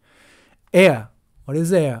that? Ea, what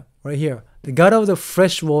is Ea? Right here. The god of the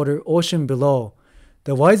freshwater ocean below.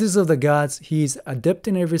 The wisest of the gods, he is adept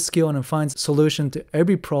in every skill and finds solution to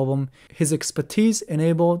every problem. His expertise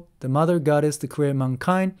enabled the mother goddess to create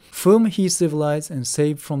mankind, whom he civilized and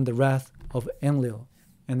saved from the wrath of Enlil.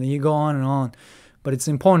 And then you go on and on. But it's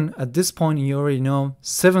important, at this point you already know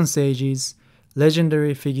 7 sages,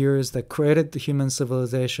 legendary figures that created the human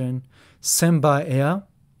civilization, sent by Ea.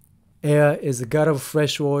 Ea is the god of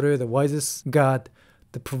fresh water, the wisest god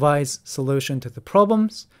that provides solution to the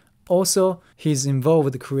problems. Also, he's involved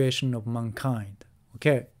with the creation of mankind.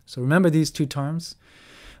 Okay, so remember these 2 terms.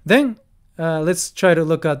 Then let's try to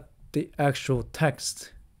look at the actual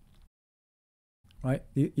text. Right?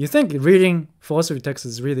 You think reading philosophy text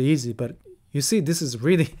is really easy, but you see this is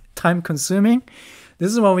really time consuming.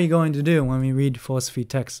 This is what we're going to do when we read philosophy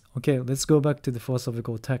text. Okay, let's go back to the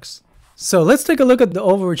philosophical text. So let's take a look at the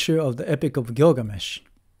overture of the Epic of Gilgamesh.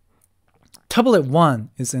 Tablet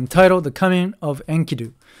 1 is entitled The Coming of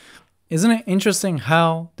Enkidu. Isn't it interesting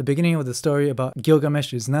how the beginning of the story about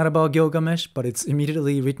Gilgamesh is not about Gilgamesh, but it's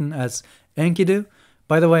immediately written as Enkidu?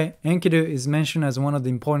 By the way, Enkidu is mentioned as one of the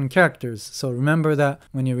important characters, so remember that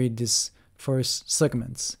when you read these first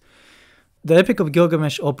segments. The Epic of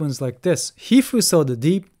Gilgamesh opens like this. He who saw the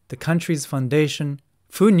deep, the country's foundation,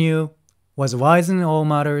 who knew, was wise in all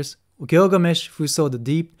matters. Gilgamesh who saw the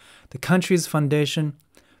deep, the country's foundation,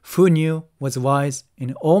 who knew, was wise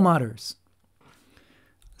in all matters.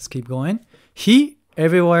 Let's keep going. He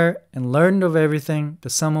everywhere and learned of everything, the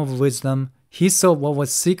sum of wisdom. He saw what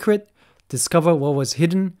was secret, discovered what was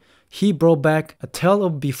hidden. He brought back a tale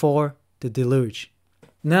of before the deluge.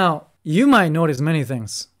 Now, you might notice many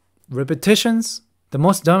things. Repetitions. The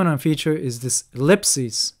most dominant feature is this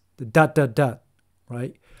ellipses, the dot, dot, dot,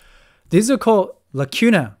 right? These are called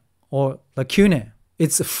lacuna or lacunae.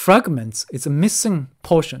 It's fragments, it's missing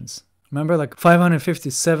portions. Remember, like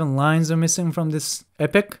 557 lines are missing from this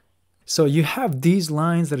epic? So you have these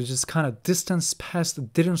lines that are just kind of distance past,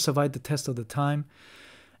 that didn't survive the test of the time.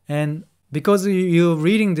 And because you're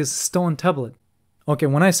reading this stone tablet, okay,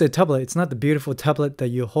 when I say tablet, it's not the beautiful tablet that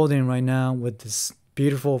you're holding right now with this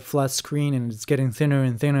beautiful flat screen and it's getting thinner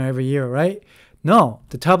and thinner every year, right? No,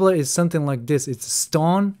 the tablet is something like this. It's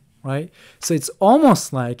stone, right? So it's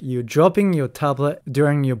almost like you're dropping your tablet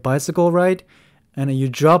during your bicycle ride and you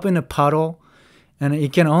drop in a puddle and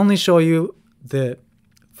it can only show you the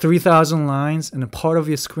 3,000 lines and a part of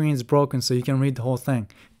your screen is broken so you can read the whole thing.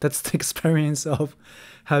 That's the experience of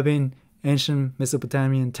having ancient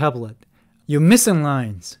Mesopotamian tablet. You're missing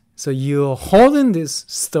lines. So you're holding this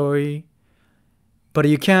story, but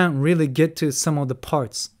you can't really get to some of the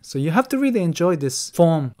parts. So you have to really enjoy this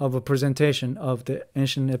form of a presentation of the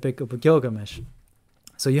ancient epic of Gilgamesh.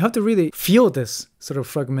 So you have to really feel this sort of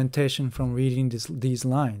fragmentation from reading these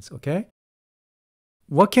lines, okay?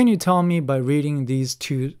 What can you tell me by reading these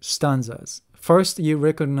 2 stanzas? First, you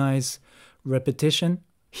recognize repetition.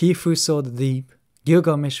 He who saw the deep,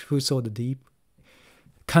 Gilgamesh who saw the deep,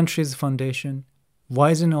 country's foundation,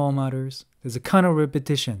 wise in all matters. There's a kind of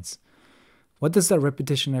repetitions. What does that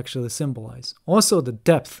repetition actually symbolize? Also the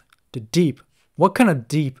depth, the deep. What kind of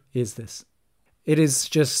deep is this? It is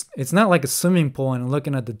just, it's not like a swimming pool and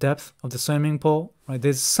looking at the depth of the swimming pool, right?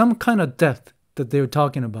 There's some kind of depth that they're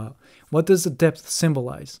talking about. What does the depth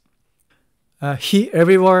symbolize? He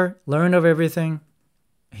everywhere learned of everything.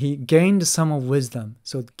 He gained some of wisdom.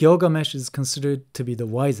 So Gilgamesh is considered to be the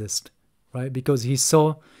wisest, right? Because he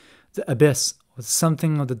saw the abyss, or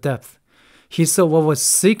something of the depth. He saw what was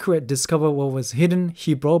secret, discovered what was hidden.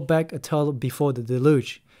 He brought back a tale before the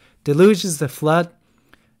deluge. Deluge is the flood.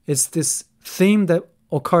 It's this theme that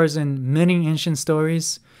occurs in many ancient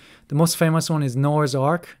stories. The most famous one is Noah's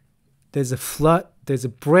Ark. There's a flood, there's a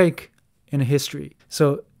break in history.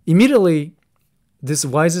 So immediately, this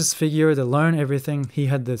wisest figure that learned everything, he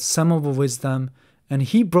had the sum of wisdom, and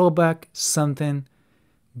he brought back something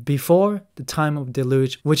before the time of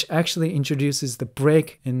deluge, which actually introduces the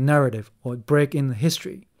break in narrative or break in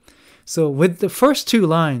history. So with the first two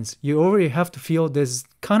lines, you already have to feel this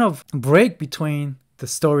kind of break between the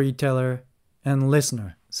storyteller and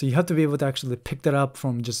listener. So you have to be able to actually pick that up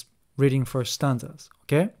from just reading first stanzas,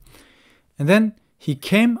 okay? And then, he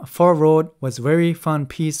came a far road, was very fond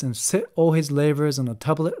peace, and set all his labors on a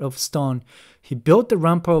tablet of stone. He built the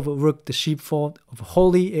rampart of Uruk, the sheepfold of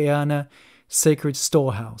holy Eanna, sacred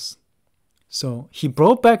storehouse. So he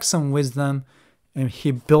brought back some wisdom, and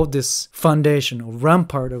he built this foundation or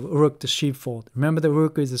rampart of Uruk, the sheepfold. Remember that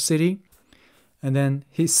Uruk is a city? And then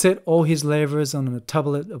he set all his labors on a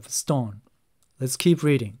tablet of stone. Let's keep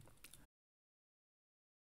reading.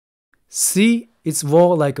 See its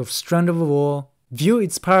wall like a strand of a wall. View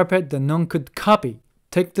its parapet that none could copy.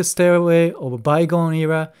 Take the stairway of a bygone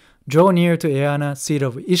era. Draw near to Eanna, seat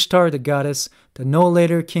of Ishtar, the goddess, that no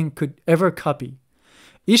later king could ever copy.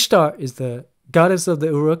 Ishtar is the goddess of the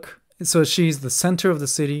Uruk. So she's the center of the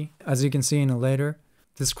city, as you can see in a later,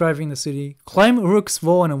 describing the city. Climb Uruk's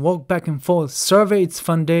wall and walk back and forth. Survey its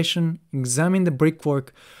foundation. Examine the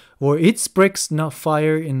brickwork. Were its bricks not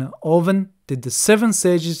fire in an oven? Did the 7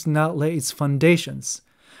 sages not lay its foundations?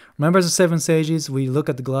 Remember the 7 sages? We look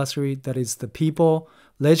at the glossary. That is the people,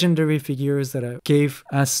 legendary figures that gave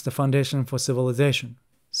us the foundation for civilization.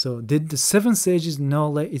 So did the 7 sages not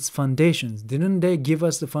lay its foundations? Didn't they give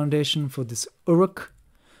us the foundation for this Uruk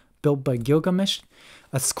built by Gilgamesh?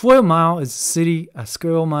 A square mile is a city, a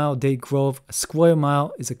square mile date grove, a square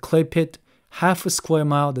mile is a clay pit, half a square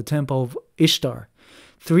mile the temple of Ishtar.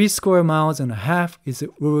 3 square miles and a half is the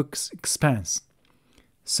Uruk's expanse.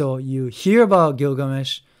 So you hear about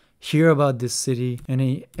Gilgamesh, hear about this city, and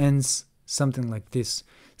it ends something like this.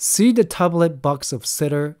 See the tablet box of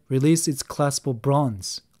cedar, release its clasp of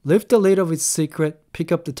bronze. Lift the lid of its secret,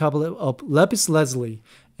 pick up the tablet of lapis lazuli,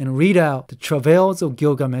 and read out the travails of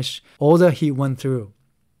Gilgamesh, all that he went through.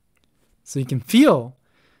 So you can feel,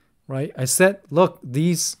 right? I said, look,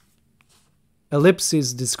 these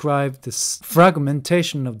ellipses describe this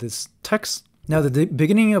fragmentation of this text. Now, the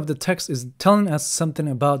beginning of the text is telling us something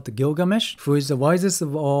about the Gilgamesh, who is the wisest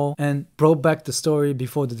of all and brought back the story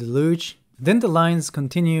before the deluge. Then the lines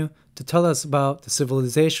continue to tell us about the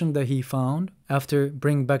civilization that he found after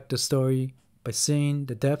bringing back the story by seeing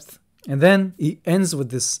the depth. And then it ends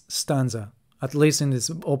with this stanza, at least in this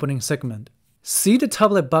opening segment. See the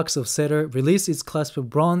tablet box of cedar, release its clasp of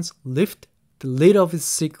bronze, lift the lid of its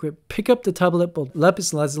secret, pick up the tablet of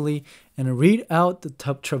lapis lazuli, and read out the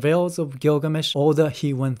travails of Gilgamesh, all that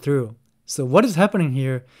he went through. So what is happening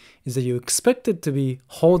here is that you expected to be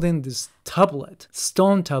holding this tablet,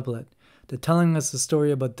 stone tablet, that's telling us the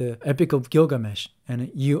story about the Epic of Gilgamesh,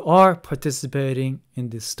 and you are participating in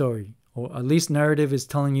this story, or at least narrative is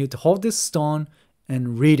telling you to hold this stone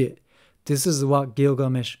and read it. This is what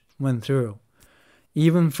Gilgamesh went through.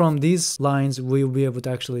 Even from these lines, we'll be able to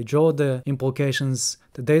actually draw the implications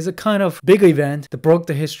that there's a kind of big event that broke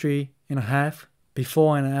the history in half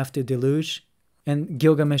before and after deluge. And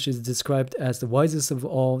Gilgamesh is described as the wisest of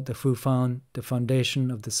all, the who found the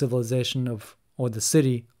foundation of the civilization of, or the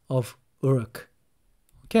city of Uruk.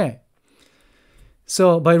 Okay.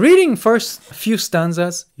 So by reading first a few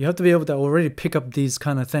stanzas, you have to be able to already pick up these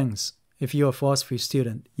kind of things if you're a philosophy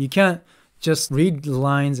student. You can't just read the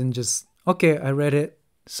lines and just, okay, I read it,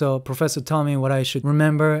 so professor told me what I should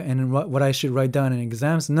remember and what I should write down in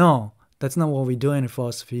exams. No, that's not what we do in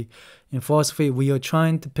philosophy. In philosophy, we are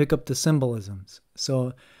trying to pick up the symbolisms.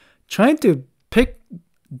 So trying to pick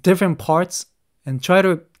different parts and try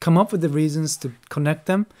to come up with the reasons to connect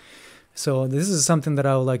them. So this is something that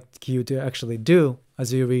I would like you to actually do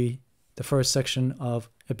as you read the first section of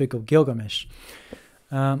Epic of Gilgamesh.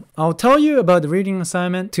 I'll tell you about the reading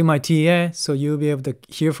assignment to my TA, so you'll be able to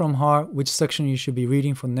hear from her which section you should be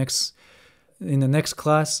reading for in the next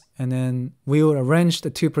class, and then we will arrange the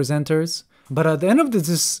 2 presenters. But at the end of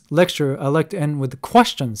this lecture, I like to end with the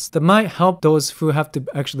questions that might help those who have to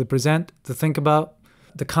actually present to think about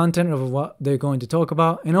the content of what they're going to talk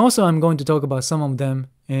about. And also I'm going to talk about some of them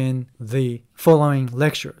in the following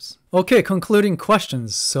lectures. Okay, concluding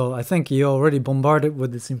questions. So I think you're already bombarded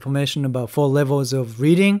with this information about 4 levels of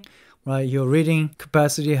reading, right? Your reading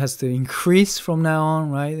capacity has to increase from now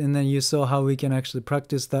on, right? And then you saw how we can actually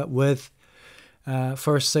practice that with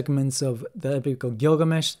first segments of the Epic of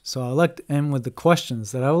Gilgamesh. So I'd like to end with the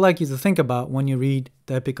questions that I would like you to think about when you read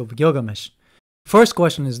the Epic of Gilgamesh. First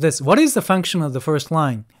question is this: what is the function of the first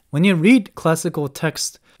line? When you read classical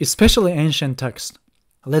text, especially ancient text,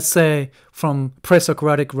 let's say from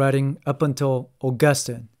pre-Socratic writing up until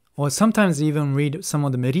Augustine, or sometimes even read some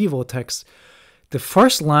of the medieval texts, the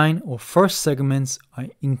first line or first segments are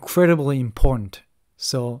incredibly important.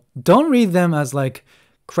 So don't read them as like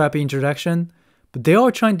crappy introduction, but they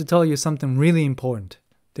are trying to tell you something really important.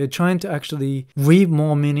 They're trying to actually read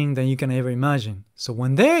more meaning than you can ever imagine. So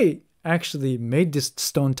when they actually made this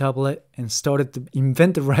stone tablet and started to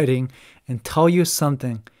invent the writing and tell you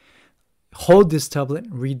something, hold this tablet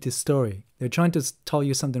and read this story. They're trying to tell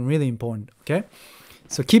you something really important, okay?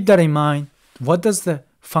 So keep that in mind. What does the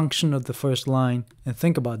function of the first line, and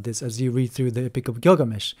think about this as you read through the Epic of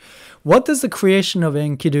Gilgamesh. What does the creation of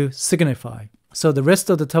Enkidu signify? So the rest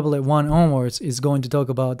of the tablet 1 onwards is going to talk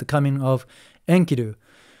about the coming of Enkidu.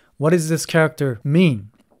 What does this character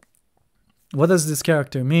mean? What does this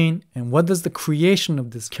character mean? And what does the creation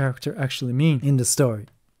of this character actually mean in the story?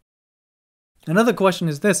 Another question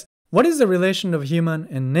is this. What is the relation of human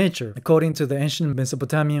and nature according to the ancient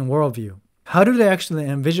Mesopotamian worldview? How do they actually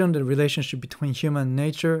envision the relationship between human and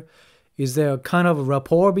nature? Is there a kind of a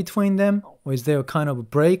rapport between them? Or is there a kind of a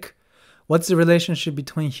break? What's the relationship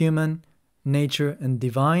between human, nature, and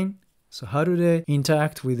divine? So how do they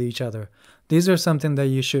interact with each other? These are something that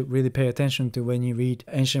you should really pay attention to when you read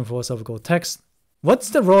ancient philosophical texts. What's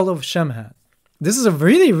the role of Shemhat? This is a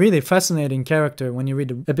really, really fascinating character when you read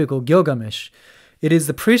the Epic of Gilgamesh. It is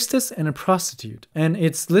the priestess and a prostitute, and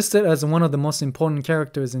it's listed as one of the most important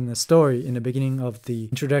characters in the story in the beginning of the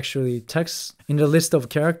introductory text in the list of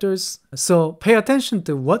characters. So pay attention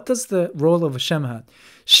to what does the role of Shemhat.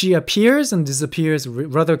 She appears and disappears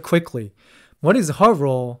rather quickly. What is her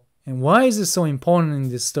role, and why is it so important in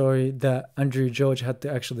this story that Andrew George had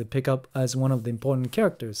to actually pick up as one of the important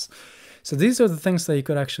characters? So these are the things that you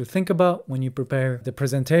could actually think about when you prepare the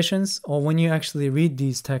presentations or when you actually read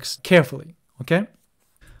these texts carefully. Okay?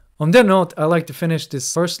 On that note, I'd like to finish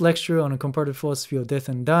this first lecture on the comparative philosophy of death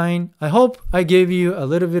and dying. I hope I gave you a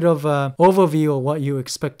little bit of an overview of what you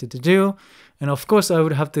expected to do. And of course, I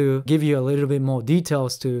would have to give you a little bit more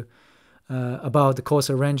details to about the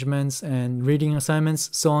course arrangements and reading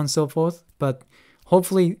assignments, so on and so forth. But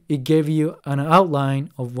hopefully, it gave you an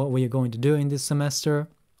outline of what we are going to do in this semester.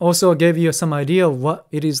 Also, gave you some idea of what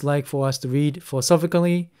it is like for us to read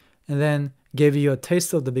philosophically, and then gave you a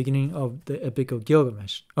taste of the beginning of the Epic of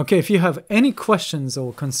Gilgamesh. Okay, if you have any questions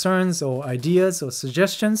or concerns or ideas or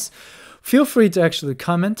suggestions, feel free to actually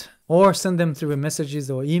comment or send them through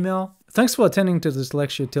messages or email. Thanks for attending to this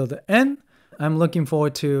lecture till the end. I'm looking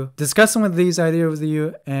forward to discussing with these ideas with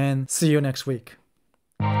you, and see you next week.